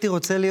 אז אם הייתי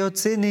רוצה להיות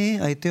ציני,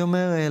 הייתי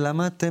אומר,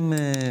 למה אתם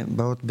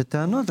באות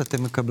בטענות?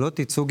 אתם מקבלות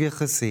ייצוג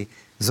יחסי.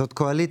 זאת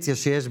קואליציה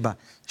שיש בה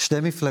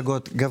 2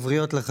 מפלגות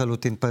גבריות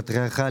לחלוטין,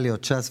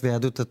 פטריארכליות, ש"ס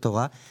ויהדות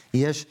התורה.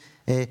 יש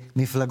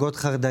מפלגות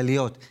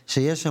חרדליות,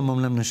 שיש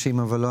המון לנשים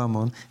אבל לא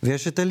המון,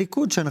 ויש את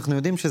הליכוד, שאנחנו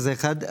יודעים שזה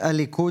אחד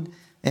הליכוד,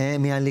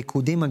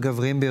 מהליכודים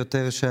הגבריים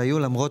ביותר שהיו,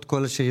 למרות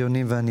כל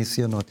השריונים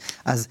והניסיונות.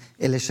 אז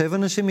אלה 7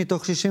 נשים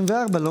מתוך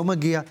 64 לא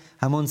מגיע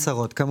המון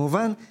שרות.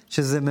 כמובן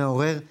שזה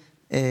מעורר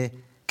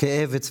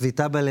כאב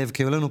וצביטה בלב,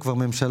 כי היו לנו כבר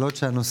ממשלות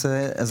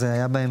שהנושא הזה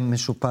היה בהם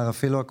משופר,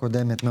 אפילו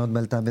הקודמת מאוד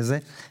בלטה בזה.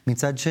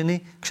 מצד שני,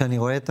 כשאני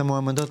רואה את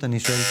המועמדות, אני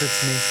שואל את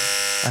עצמי,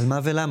 על מה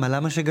ולמה?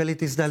 למה שגלית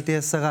דיסטל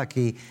תהיה שרה?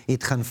 כי היא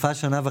התחנפה 1.5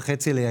 שנה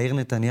ליאיר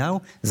נתניהו?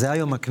 זה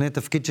היום מקנה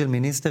תפקיד של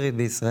מיניסטרית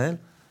בישראל?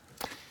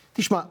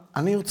 תשמע,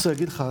 אני רוצה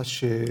להגיד לך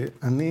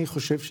שאני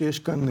חושב שיש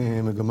כאן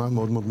מגמה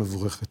מאוד מאוד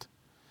מבורכת.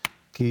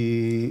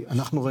 כי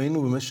אנחנו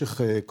ראינו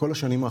במשך כל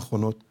השנים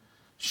האחרונות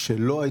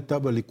שלא הייתה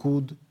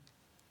בליכוד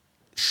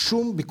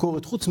שום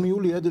ביקורת, חוץ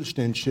מיולי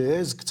אדלשטיין,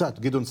 שהעז קצת,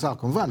 גדעון סער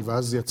כמובן,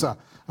 ואז יצא,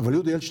 אבל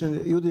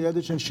יולי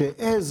אדלשטיין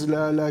שהעז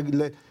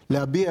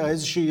להביע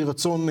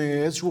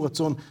איזשהו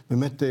רצון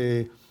באמת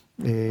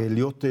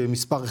להיות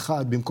מספר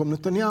אחד במקום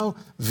נתניהו,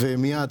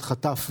 ומיד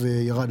חטף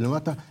וירד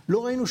למטה.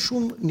 לא ראינו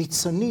שום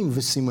ניצנים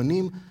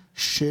וסימנים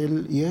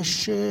של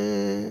יש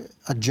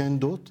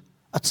אג'נדות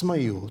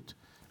עצמאיות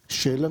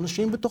של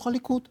אנשים בתוך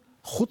הליכוד,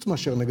 חוץ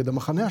מאשר נגד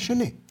המחנה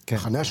השני. כן.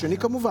 המחנה השני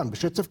כמובן,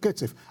 בשצף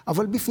קצף,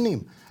 אבל בפנים.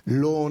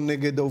 לא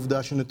נגד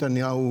העובדה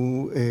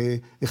שנתניהו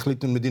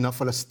החליט על מדינה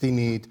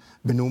פלסטינית,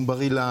 בנאום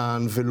בר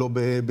אילן ולא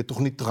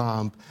בתוכנית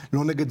טראמפ,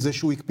 לא נגד זה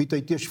שהוא הקפיא את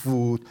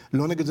ההתיישבות,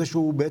 לא נגד זה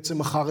שהוא בעצם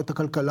מכר את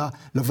הכלכלה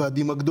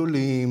לוועדים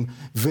הגדולים,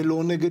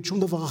 ולא נגד שום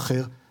דבר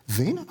אחר.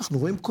 והנה אנחנו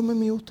רואים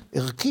קוממיות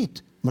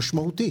ערכית,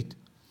 משמעותית.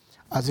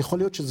 אז יכול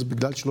להיות שזה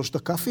בגלל 3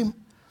 הכ"פים,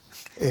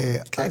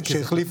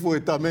 שהחליפו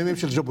את המ"מים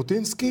של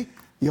ז'בוטינסקי,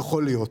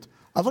 יכול להיות.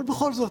 אבל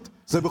בכל זאת,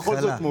 זה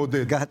בכל זאת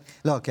מעודד.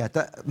 לא, כי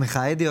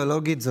מחאה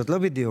אידיאולוגית זאת לא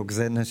בדיוק,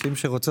 זה נשים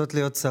שרוצות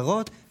להיות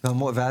שרות,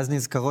 ואז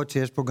נזכרות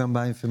שיש פה גם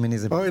בעיה עם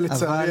פמיניזם. אוי,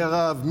 לצערי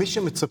הרב, מי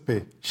שמצפה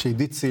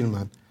שעידית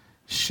סילמן,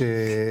 שיש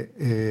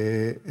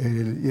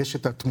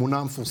את התמונה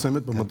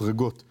המפורסמת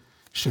במדרגות,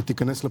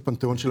 שתיכנס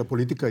לפנתיאון של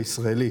הפוליטיקה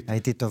הישראלית.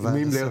 הייתי טובה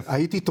עד הסוף.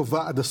 הייתי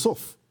טובה עד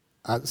הסוף.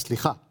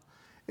 סליחה.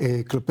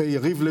 כלפי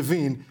יריב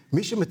לוין,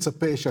 מי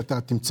שמצפה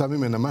שאתה תמצא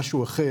ממנה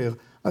משהו אחר,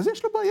 אז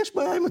יש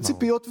בעיה עם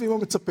הציפיות ועם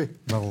המצפה.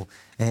 ברור.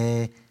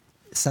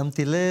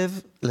 שמתי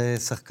לב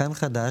לשחקן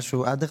חדש,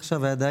 הוא עד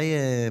עכשיו היה די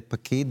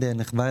פקיד,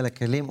 נחבא אל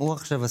הכלים, הוא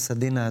עכשיו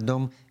הסדין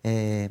האדום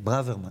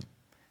ברוורמן,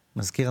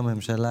 מזכיר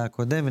הממשלה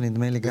הקודם,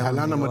 ונדמה לי גם...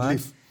 להלן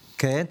המדליף.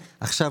 כן,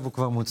 עכשיו הוא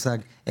כבר מוצג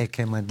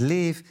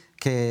כמדליף,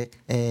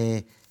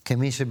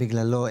 כמי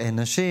שבגללו אין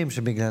נשים,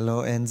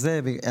 שבגללו אין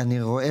זה.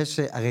 אני רואה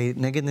שהרי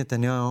נגד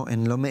נתניהו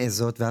הן לא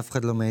מעזות, ואף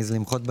אחד לא מעז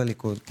למחות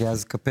בליכוד, כי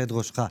אז כפד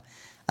ראשך.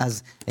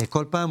 אז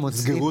כל פעם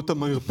מוצאים... סגרו אותם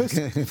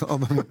מהמרפסת.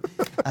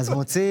 אז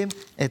מוצאים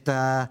את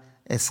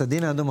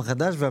הסדין האדום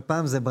החדש,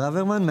 והפעם זה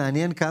ברוורמן.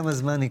 מעניין כמה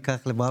זמן ייקח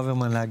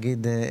לברוורמן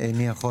להגיד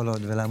איני יכול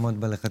עוד,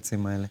 ולעמוד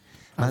בלחצים האלה.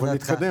 אבל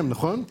נתקדם,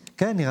 נכון?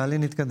 כן, נראה לי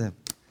נתקדם.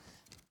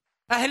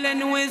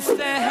 أهلاً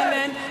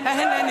وسهلاً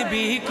أهلاً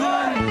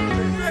بيكم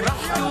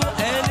فرحتوا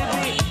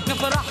قلبي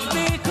نفرح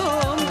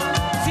بيكم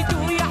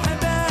زيدوا يا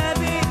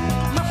حبابي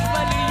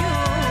محضر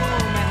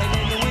اليوم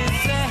أهلاً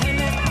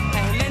وسهلاً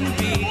أهلاً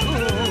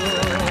بيكم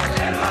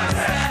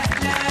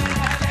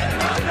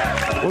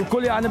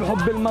والكل يعني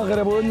بحب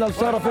المغرب وإن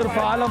الشرف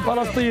يرفع علم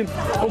فلسطين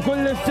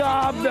وكل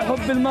الشعب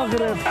بحب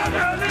المغرب.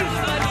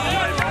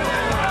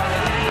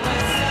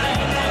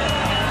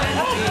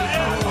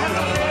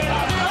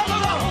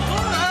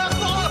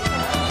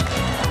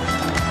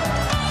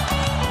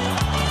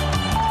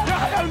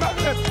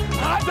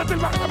 عزت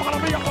المغرب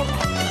عربية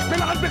حرة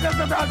من قلب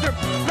غزة تهاجم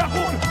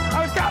نقول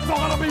الكأس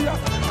عربية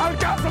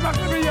الكأس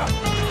مغربية.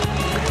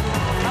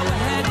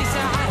 هذه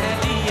ساعة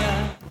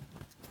هدية.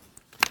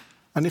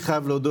 אני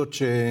חייב להודות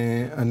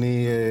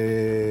שאני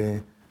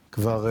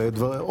כבר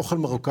אוכל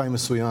מרוקאי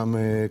מסוים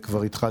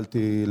כבר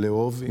התחלתי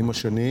לאהוב עם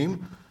השנים,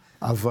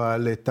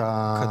 אבל את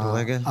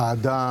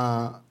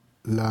האהדה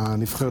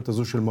לנבחרת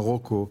הזו של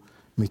מרוקו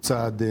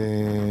מצד,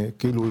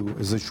 כאילו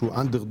איזשהו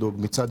אנדרדוג,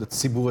 מצד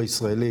הציבור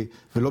הישראלי,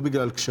 ולא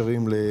בגלל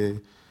קשרים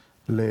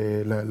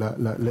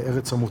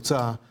לארץ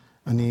המוצא,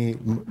 אני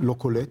לא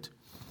קולט.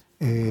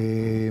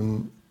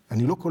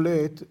 אני לא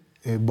קולט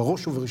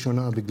בראש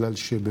ובראשונה בגלל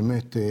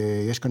שבאמת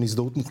יש כאן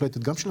הזדהות מוחלטת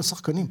גם של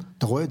השחקנים,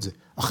 אתה רואה את זה.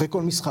 אחרי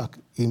כל משחק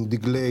עם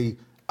דגלי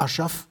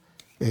אש"ף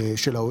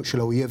של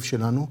האויב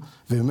שלנו,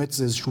 ובאמת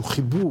זה איזשהו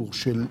חיבור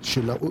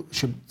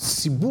של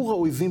סיבור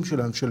האויבים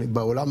שלנו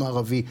בעולם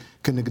הערבי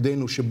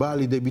כנגדנו, שבא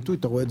לידי ביטוי,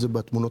 אתה רואה את זה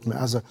בתמונות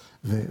מעזה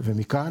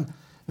ומכאן,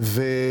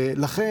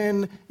 ולכן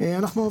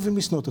אנחנו אוהבים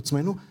לשנוא את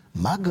עצמנו,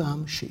 מה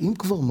גם שאם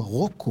כבר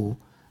מרוקו,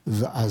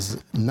 ואז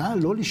נא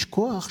לא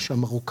לשכוח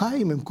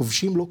שהמרוקאים הם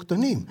כובשים לא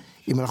קטנים,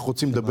 אם אנחנו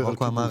רוצים לדבר על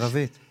מרוקו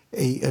המערבית.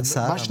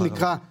 מה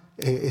שנקרא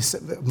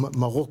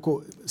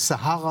מרוקו,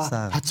 סהרה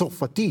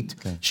הצרפתית,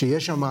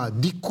 שיש שם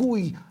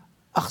דיכוי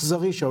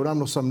אכזרי שהעולם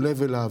לא שם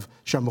לב אליו,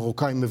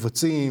 שהמרוקאים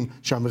מבצעים,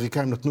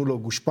 שהאמריקאים נתנו לו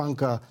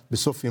גושפנקה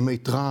בסוף ימי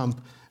טראמפ,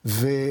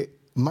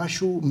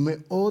 ומשהו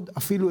מאוד,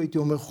 אפילו הייתי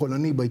אומר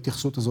חולני,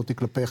 בהתייחסות הזאת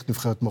כלפי איך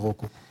נבחרת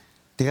מרוקו.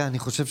 תראה, אני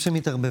חושב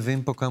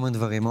שמתערבבים פה כמה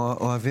דברים.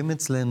 אוהבים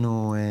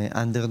אצלנו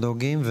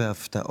אנדרדוגים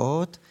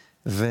והפתעות,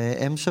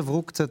 והם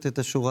שברו קצת את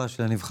השורה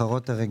של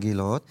הנבחרות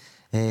הרגילות.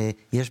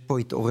 יש פה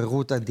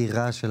התעוררות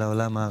אדירה של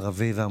העולם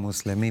הערבי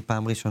והמוסלמי,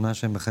 פעם ראשונה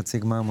שהם בחצי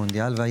גמר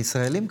מונדיאל,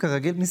 והישראלים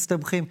כרגיל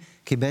מסתבכים,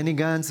 כי בני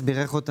גנץ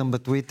בירך אותם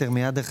בטוויטר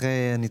מיד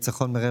אחרי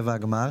הניצחון ברבע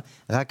הגמר,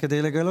 רק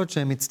כדי לגלות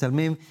שהם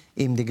מצטלמים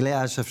עם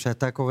דגלי אש"ף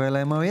שאתה קורא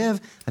להם האויב.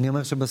 אני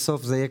אומר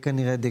שבסוף זה יהיה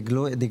כנראה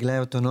דגלי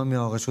האוטונומיה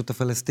או הרשות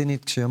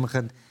הפלסטינית, כשיום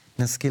אחד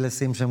נשכיל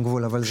לשים שם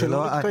גבול,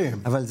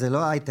 אבל זה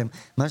לא אייטם.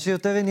 מה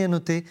שיותר עניין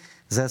אותי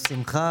זה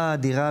השמחה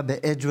האדירה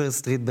באדג'וור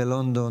סטריט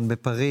בלונדון,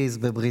 בפריז,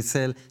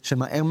 בבריסל,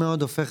 שמהר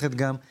מאוד הופכת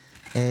גם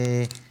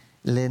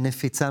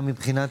לנפיצה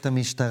מבחינת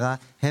המשטרה.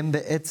 הם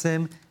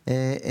בעצם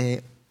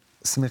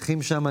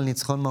שמחים שם על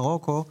ניצחון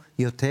מרוקו,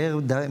 יותר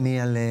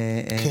מעל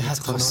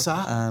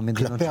כהתרסה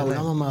כלפי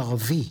העולם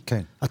המערבי.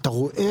 כן. אתה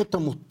רואה את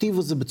המוטיב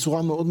הזה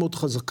בצורה מאוד מאוד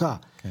חזקה.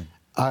 כן.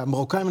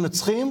 המרוקאים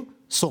מנצחים,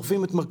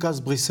 שורפים את מרכז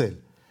בריסל.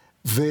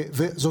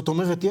 וזאת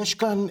אומרת,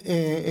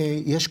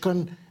 יש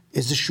כאן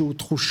איזושהי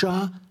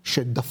תחושה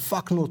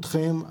שדפקנו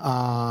אתכם,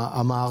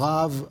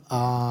 המערב,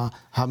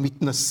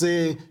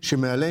 המתנשא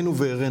שמעלינו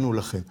והראינו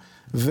לכם.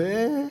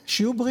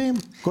 ושיהיו בריאים,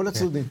 כל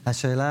הצדדים.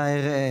 השאלה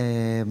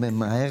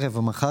הערב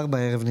או מחר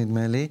בערב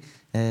נדמה לי,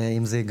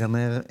 אם זה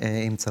ייגמר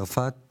עם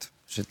צרפת,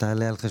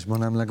 שתעלה על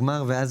חשבונם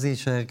לגמר, ואז זה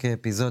יישאר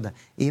כאפיזודה.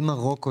 אם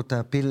מרוקו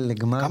תעפיל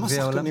לגמר... כמה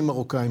שחקנים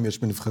מרוקאים יש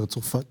בנבחרת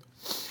צרפת?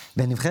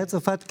 בנבחרת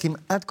צרפת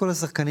כמעט כל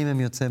השחקנים הם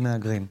יוצאי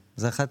מהגרים.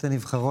 זה אחת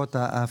הנבחרות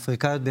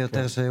האפריקאיות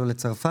ביותר שהיו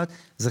לצרפת.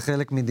 זה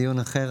חלק מדיון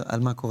אחר על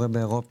מה קורה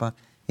באירופה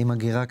עם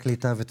הגירה,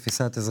 קליטה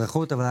ותפיסת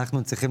אזרחות, אבל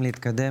אנחנו צריכים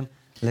להתקדם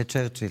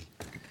לצ'רצ'יל.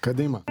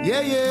 קדימה.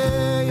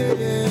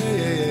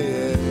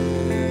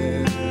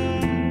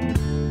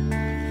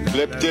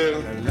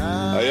 קלפטר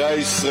היה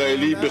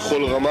ישראלי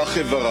בכל רמ"ח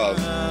איבריו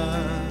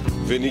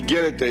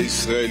וניגן את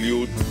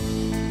הישראליות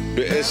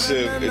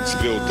ב10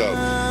 אצבעותיו.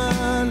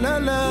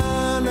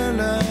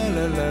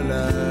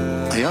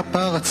 היה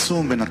פער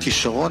עצום בין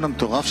הכישרון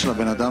המטורף של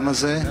הבן אדם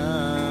הזה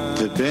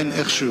ובין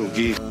איך שהוא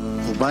הרגיש.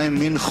 הוא בא עם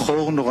מין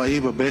חור נוראי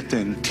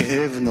בבטן,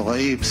 כאב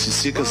נוראי,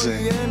 בסיסי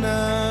כזה.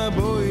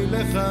 בואי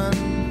לכאן,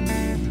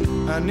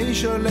 אני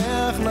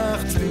שולח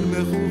לך צליל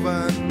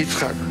מכוון.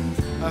 יצחק,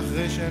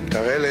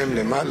 תראה להם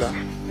למעלה.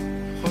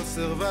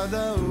 חוסר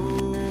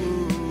ודאות.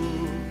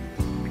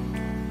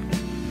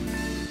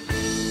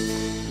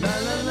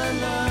 לה לה לה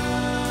לה.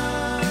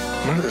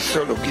 מה זה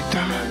סולו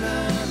גיטרה? לה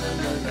לה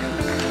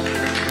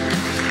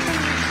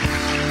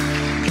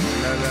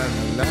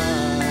לה לה לה.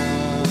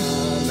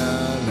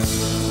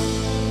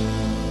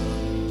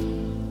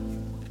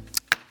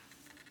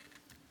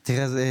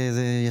 תראה,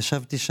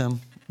 ישבתי שם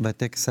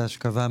בטקס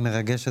ההשכבה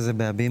המרגש הזה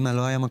בהבימה,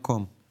 לא היה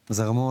מקום.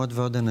 זרמו עוד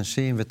ועוד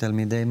אנשים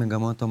ותלמידי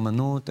מגמות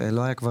אומנות,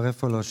 לא היה כבר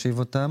איפה להושיב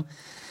אותם.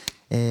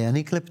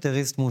 אני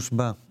קלפטריסט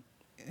מושבע.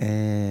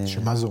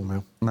 שמה זה אומר?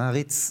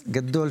 מעריץ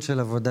גדול של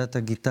עבודת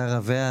הגיטרה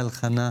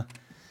וההלחנה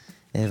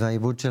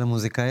והעיבוד של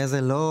המוזיקאי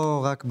הזה,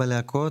 לא רק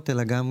בלהקות,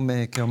 אלא גם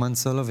כאומן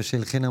סולו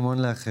ושהלחין המון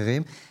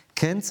לאחרים.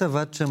 כן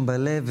צבט שם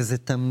בלב, וזה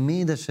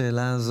תמיד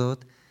השאלה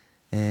הזאת,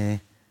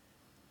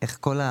 איך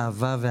כל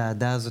האהבה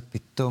והאהדה הזאת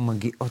פתאום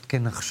מגיעות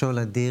כנחשול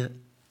אדיר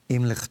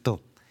עם לכתו.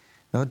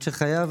 ועוד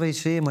שחייו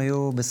האישיים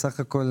היו בסך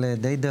הכל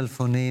די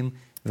דלפונים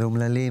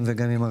ואומללים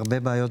וגם עם הרבה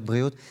בעיות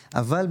בריאות,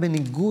 אבל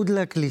בניגוד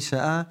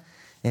לקלישאה,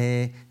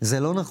 זה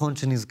לא נכון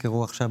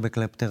שנזכרו עכשיו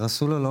בקלפטר.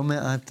 עשו לו לא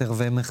מעט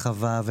ערבי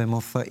מחווה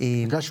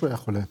ומופעים. בגלל שהוא היה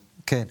חולה.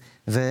 כן,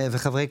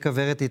 וחברי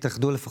כוורת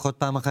התאחדו לפחות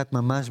פעם אחת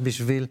ממש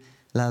בשביל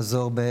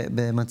לעזור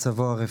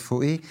במצבו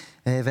הרפואי,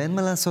 ואין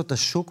מה לעשות,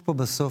 השוק פה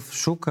בסוף,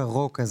 שוק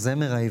הרוק,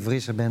 הזמר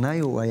העברי, שבעיניי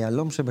הוא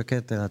היהלום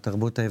שבכתר,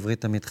 התרבות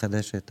העברית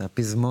המתחדשת,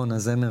 הפזמון,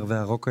 הזמר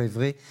והרוק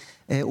העברי,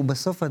 הוא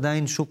בסוף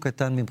עדיין שוק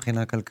קטן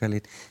מבחינה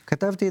כלכלית.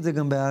 כתבתי את זה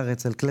גם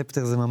בארץ, על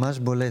קלפטר זה ממש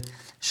בולט,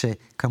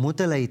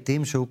 שכמות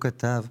הלהיטים שהוא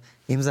כתב,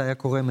 אם זה היה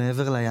קורה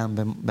מעבר לים,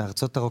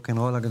 בארצות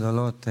הרוקנרול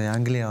הגדולות,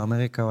 אנגליה או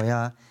אמריקה, הוא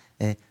היה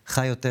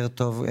חי יותר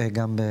טוב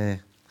גם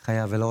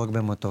בחייו ולא רק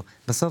במותו.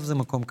 בסוף זה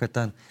מקום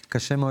קטן,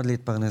 קשה מאוד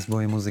להתפרנס בו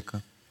עם מוזיקה.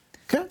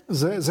 כן,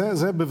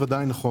 זה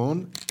בוודאי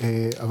נכון,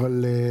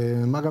 אבל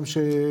מה גם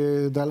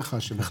שדע לך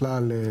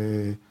שבכלל,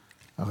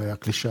 הרי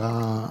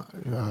הקלישאה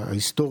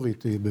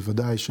ההיסטורית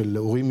בוודאי של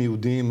הורים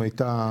יהודים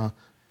הייתה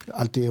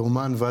אל תהיה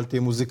אומן ואל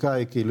תהיה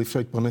מוזיקאי, כאילו אי אפשר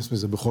להתפרנס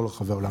מזה בכל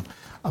רחבי העולם.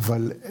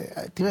 אבל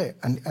תראה,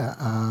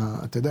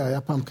 אתה יודע,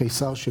 היה פעם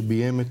קיסר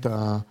שביים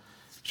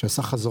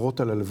שעשה חזרות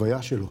על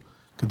הלוויה שלו,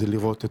 כדי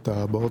לראות את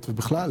הבאות,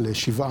 ובכלל,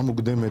 שבעה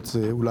מוקדמת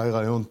זה אולי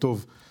רעיון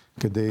טוב,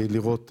 כדי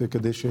לראות,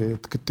 כדי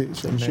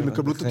שאנשים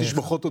יקבלו את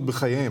התשבחות עוד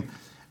בחייהם.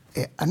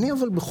 אני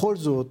אבל בכל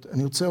זאת,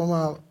 אני רוצה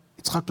לומר,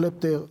 יצחק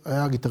קלפטר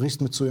היה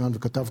גיטריסט מצוין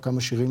וכתב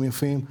כמה שירים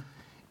יפים,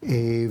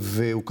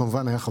 והוא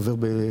כמובן היה חבר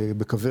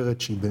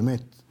בכוורת שהיא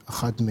באמת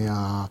אחד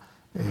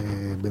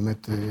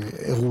באמת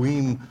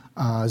אירועים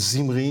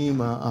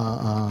הזמריים,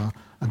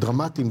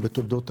 הדרמטיים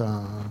בתולדות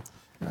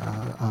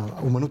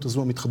האומנות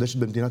הזו המתחדשת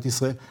במדינת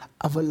ישראל,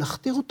 אבל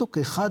להכתיר אותו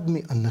כאחד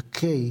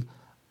מענקי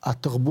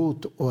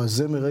התרבות או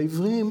הזמר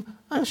העבריים,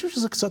 אני חושב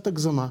שזה קצת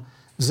הגזמה.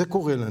 זה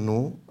קורה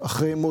לנו,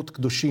 אחרי מות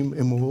קדושים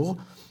אמור,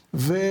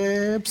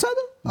 ובסדר,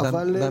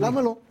 אבל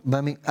למה לא?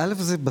 א',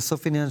 זה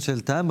בסוף עניין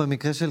של טעם,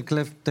 במקרה של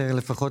קלפטר,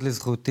 לפחות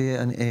לזכותי,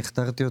 אני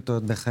הכתרתי אותו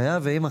עוד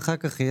בחייו, ואם אחר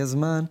כך יהיה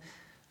זמן,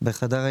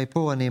 בחדר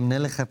האיפור, אני אמנה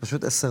לך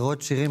פשוט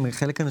עשרות שירים,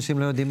 חלק אנשים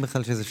לא יודעים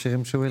בכלל שזה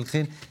שירים שהוא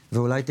הלחין,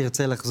 ואולי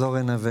תרצה לחזור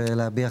הנה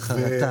ולהביע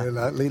חרטה.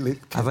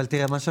 אבל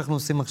תראה, מה שאנחנו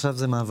עושים עכשיו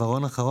זה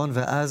מעברון אחרון,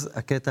 ואז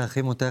הקטע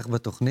הכי מותח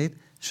בתוכנית,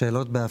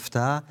 שאלות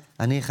בהפתעה.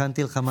 אני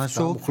הכנתי לך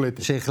משהו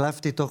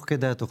שהחלפתי תוך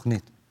כדי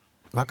התוכנית.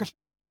 בבקשה.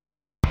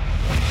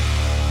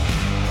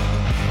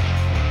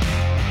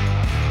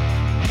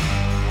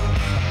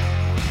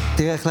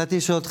 תראה, החלטתי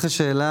לשאול אותך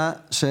שאלה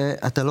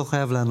שאתה לא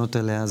חייב לענות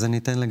עליה, אז אני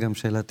אתן לה גם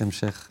שאלת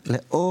המשך.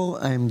 לאור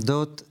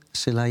העמדות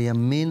של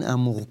הימין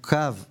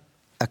המורכב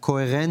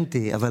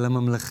הקוהרנטי, אבל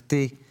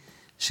הממלכתי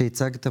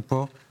שהצגת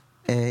פה,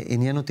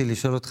 עניין אותי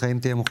לשאול אותך אם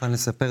תהיה מוכן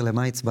לספר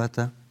למה הצבעת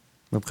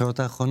בבחירות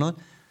האחרונות,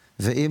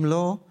 ואם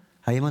לא,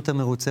 האם אתה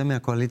מרוצה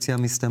מהקואליציה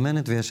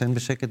המסתמנת וישן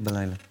בשקט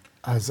בלילה?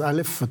 אז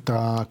א',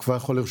 אתה כבר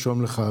יכול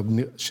לרשום לך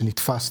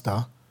שנתפסת,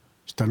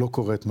 שאתה לא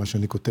קורא את מה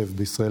שאני כותב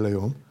בישראל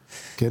היום,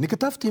 כי אני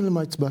כתבתי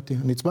למה הצבעתי.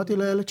 אני הצבעתי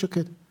לאיילת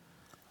שקד.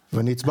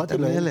 ואני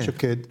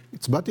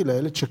הצבעתי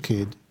לאיילת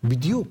שקד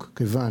בדיוק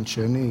כיוון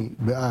שאני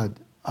בעד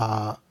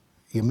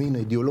הימין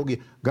האידיאולוגי,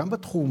 גם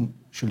בתחום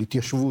של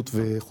התיישבות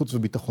וחוץ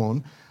וביטחון,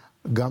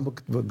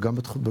 גם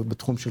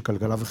בתחום של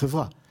כלכלה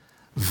וחברה.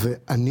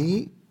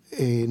 ואני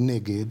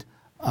נגד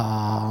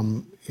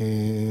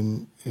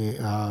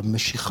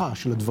המשיכה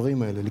של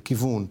הדברים האלה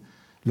לכיוון,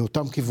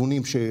 לאותם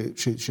כיוונים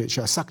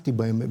שעסקתי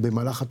בהם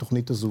במהלך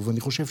התוכנית הזו, ואני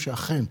חושב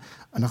שאכן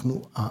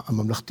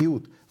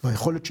הממלכתיות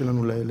והיכולת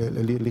שלנו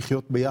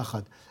לחיות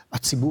ביחד,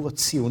 הציבור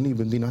הציוני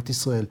במדינת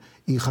ישראל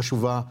היא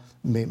חשובה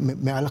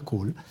מעל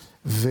הכל,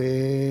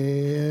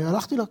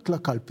 והלכתי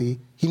לקלפי,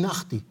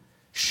 הנחתי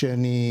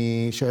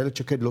שהילד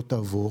שקד לא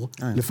תעבור,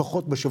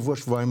 לפחות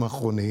בשבוע-שבועיים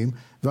האחרונים,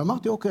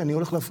 ואמרתי, אוקיי, אני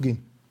הולך להפגין.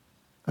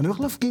 אני הולך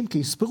להפגין, כי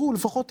יספרו,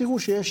 לפחות תראו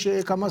שיש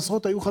כמה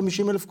עשרות, היו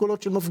 50,000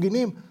 קולות של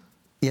מפגינים.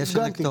 יש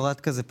אלקטורט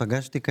כזה,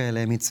 פגשתי כאלה,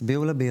 הם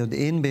הצביעו לה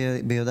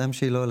ביודעם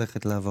שהיא לא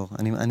הולכת לעבור.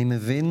 אני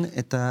מבין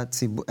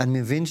אני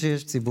מבין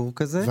שיש ציבור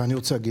כזה. ואני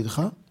רוצה להגיד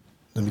לך,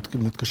 אני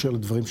מתקשר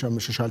לדברים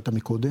ששאלת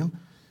מקודם,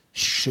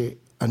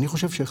 שאני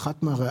חושב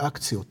שאחת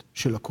מהריאקציות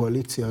של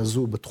הקואליציה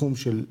הזו בתחום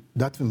של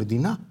דת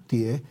ומדינה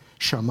תהיה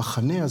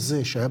שהמחנה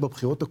הזה שהיה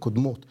בבחירות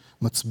הקודמות,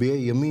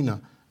 מצביעי ימינה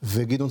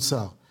וגדעון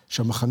סער,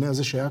 שהמחנה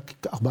הזה שהיה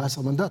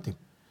 14 מנדטים,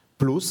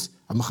 פלוס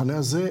המחנה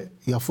הזה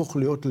יהפוך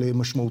להיות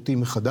למשמעותי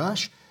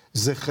מחדש,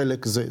 זה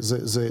חלק,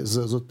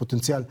 זאת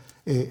פוטנציאל,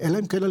 אלא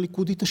אם כן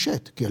הליכוד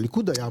יתעשת, כי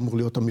הליכוד היה אמור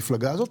להיות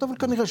המפלגה הזאת, אבל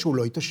כנראה שהוא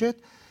לא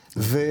יתעשת,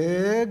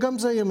 וגם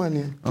זה יהיה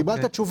מעניין.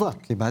 קיבלת תשובה.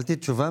 קיבלתי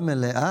תשובה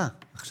מלאה,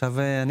 עכשיו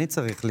אני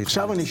צריך להתחיל.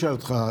 עכשיו אני אשאל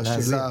אותך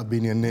שאלה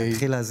בענייני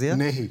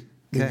נהי.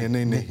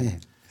 בענייני נהי.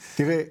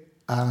 תראה,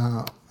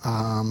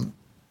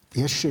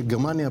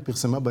 גרמניה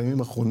פרסמה בימים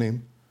האחרונים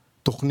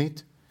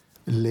תוכנית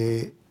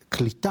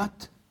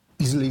לקליטת,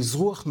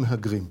 לאזרוח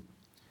מהגרים.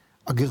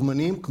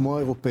 הגרמנים, כמו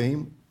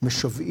האירופאים,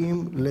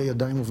 משוועים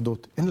לידיים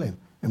עובדות. אין להם.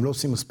 הם לא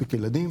עושים מספיק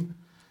ילדים,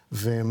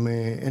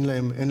 ואין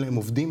להם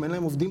עובדים. אין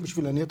להם עובדים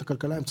בשביל להניע את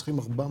הכלכלה. הם צריכים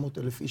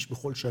 400,000 איש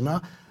בכל שנה,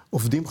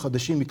 עובדים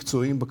חדשים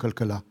מקצועיים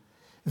בכלכלה.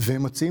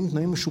 והם מציעים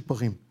תנאים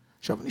משופרים.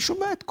 עכשיו, אני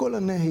שומע את כל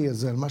הנהי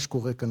הזה על מה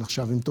שקורה כאן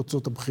עכשיו עם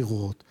תוצאות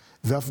הבחירות,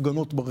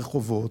 והפגנות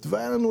ברחובות,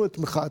 והיה לנו את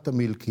מחאת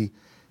המילקי.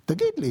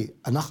 תגיד לי,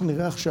 אנחנו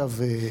נראה עכשיו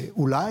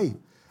אולי,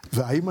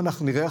 והאם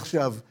אנחנו נראה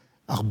עכשיו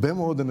הרבה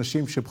מאוד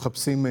אנשים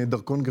שמחפשים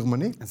דרכון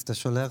גרמני? אז אתה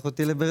שולח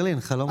אותי לברלין,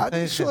 חלום חייך.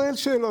 אני שואל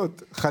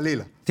שאלות,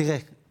 חלילה. תראה,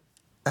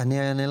 אני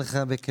אענה לך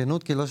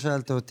בכנות, כי לא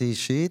שאלת אותי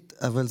אישית,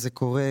 אבל זה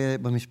קורה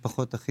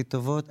במשפחות הכי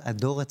טובות,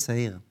 הדור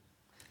הצעיר.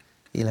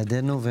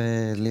 ילדינו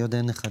ולי עוד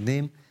אין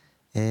נכדים,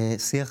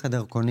 שיח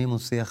הדרכונים הוא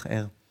שיח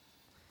ער.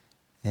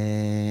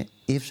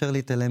 אי אפשר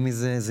להתעלם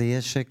מזה, זה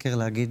יהיה שקר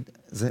להגיד,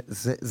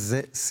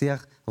 זה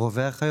שיח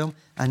רווח היום.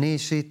 אני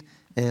אישית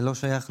לא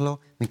שייך לו,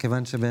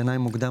 מכיוון שבעיניי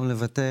מוקדם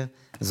לוותר.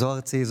 זו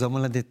ארצי, זו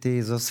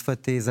מולדתי, זו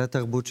שפתי, זו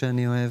התרבות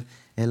שאני אוהב.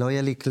 לא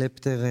יהיה לי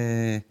קלפטר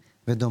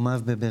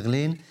ודומיו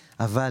בברלין,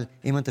 אבל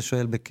אם אתה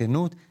שואל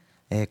בכנות,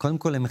 קודם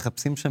כל הם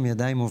מחפשים שם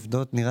ידיים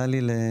עובדות, נראה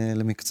לי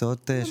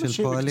למקצועות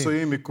של פועלים. אנשים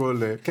מקצועיים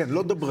מכל, כן,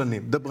 לא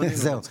דברנים.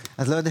 זהו,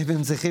 אז לא יודע אם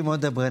הם צריכים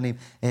עוד דברנים.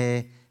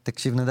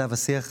 תקשיב נדב,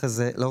 השיח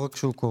הזה, לא רק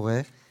שהוא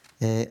קורה,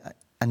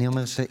 אני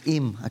אומר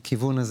שאם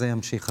הכיוון הזה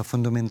ימשיך,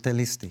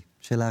 הפונדמנטליסטי,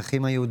 של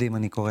האחים היהודים,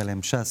 אני קורא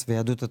להם, ש"ס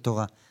ויהדות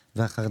התורה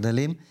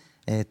והחרד"לים,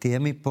 תהיה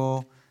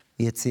מפה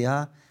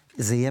יציאה,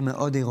 זה יהיה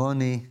מאוד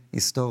אירוני,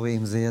 היסטורי,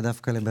 אם זה יהיה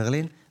דווקא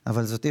לברלין,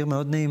 אבל זאת עיר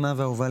מאוד נעימה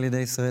ואהובה לידי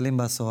ישראלים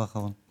בעשור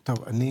האחרון.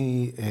 טוב,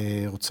 אני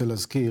רוצה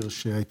להזכיר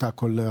שהייתה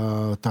כל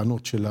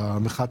הטענות של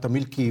המחאת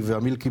המילקי,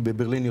 והמילקי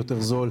בברלין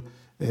יותר זול.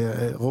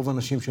 רוב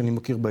האנשים שאני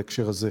מכיר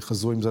בהקשר הזה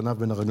חזרו עם זנב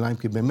בין הרגליים,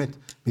 כי באמת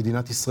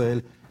מדינת ישראל,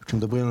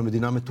 כשמדברים על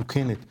מדינה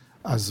מתוקנת,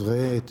 אז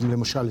ראה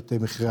למשל את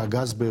מחירי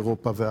הגז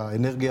באירופה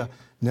והאנרגיה,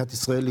 מדינת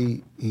ישראל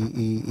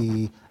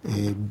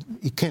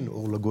היא כן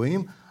אור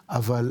לגויים,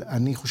 אבל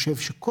אני חושב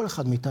שכל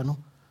אחד מאיתנו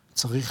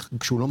צריך,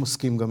 כשהוא לא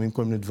מסכים גם עם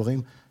כל מיני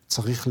דברים,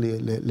 צריך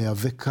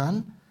להיאבק כאן,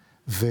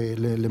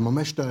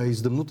 ולממש את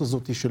ההזדמנות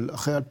הזאת של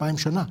אחרי 2000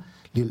 שנה,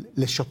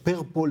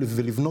 לשפר פה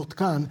ולבנות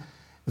כאן,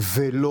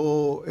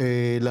 ולא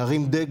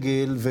להרים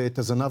דגל ואת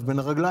הזנב בין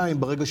הרגליים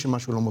ברגע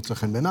שמשהו לא מוצא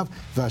חן בעיניו,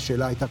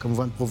 והשאלה הייתה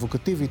כמובן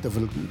פרובוקטיבית,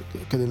 אבל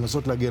כדי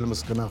לנסות להגיע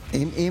למסקנה.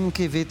 אם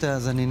קיווית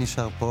אז אני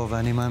נשאר פה,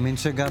 ואני מאמין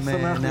שגם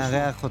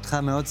נארח אותך,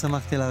 מאוד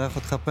שמחתי לארח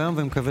אותך פה היום,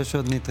 ומקווה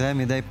שעוד נתראה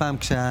מדי פעם,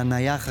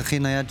 כשהנייח הכי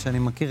נייד שאני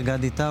מכיר,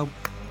 גדי טאוב,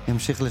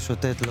 ימשיך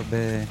לשוטט לו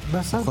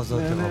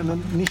במחוזות אירופה.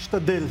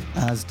 נשתדל.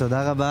 אז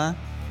תודה רבה,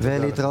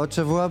 ולהתראות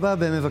שבוע הבא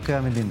במבקרי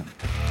המדינה.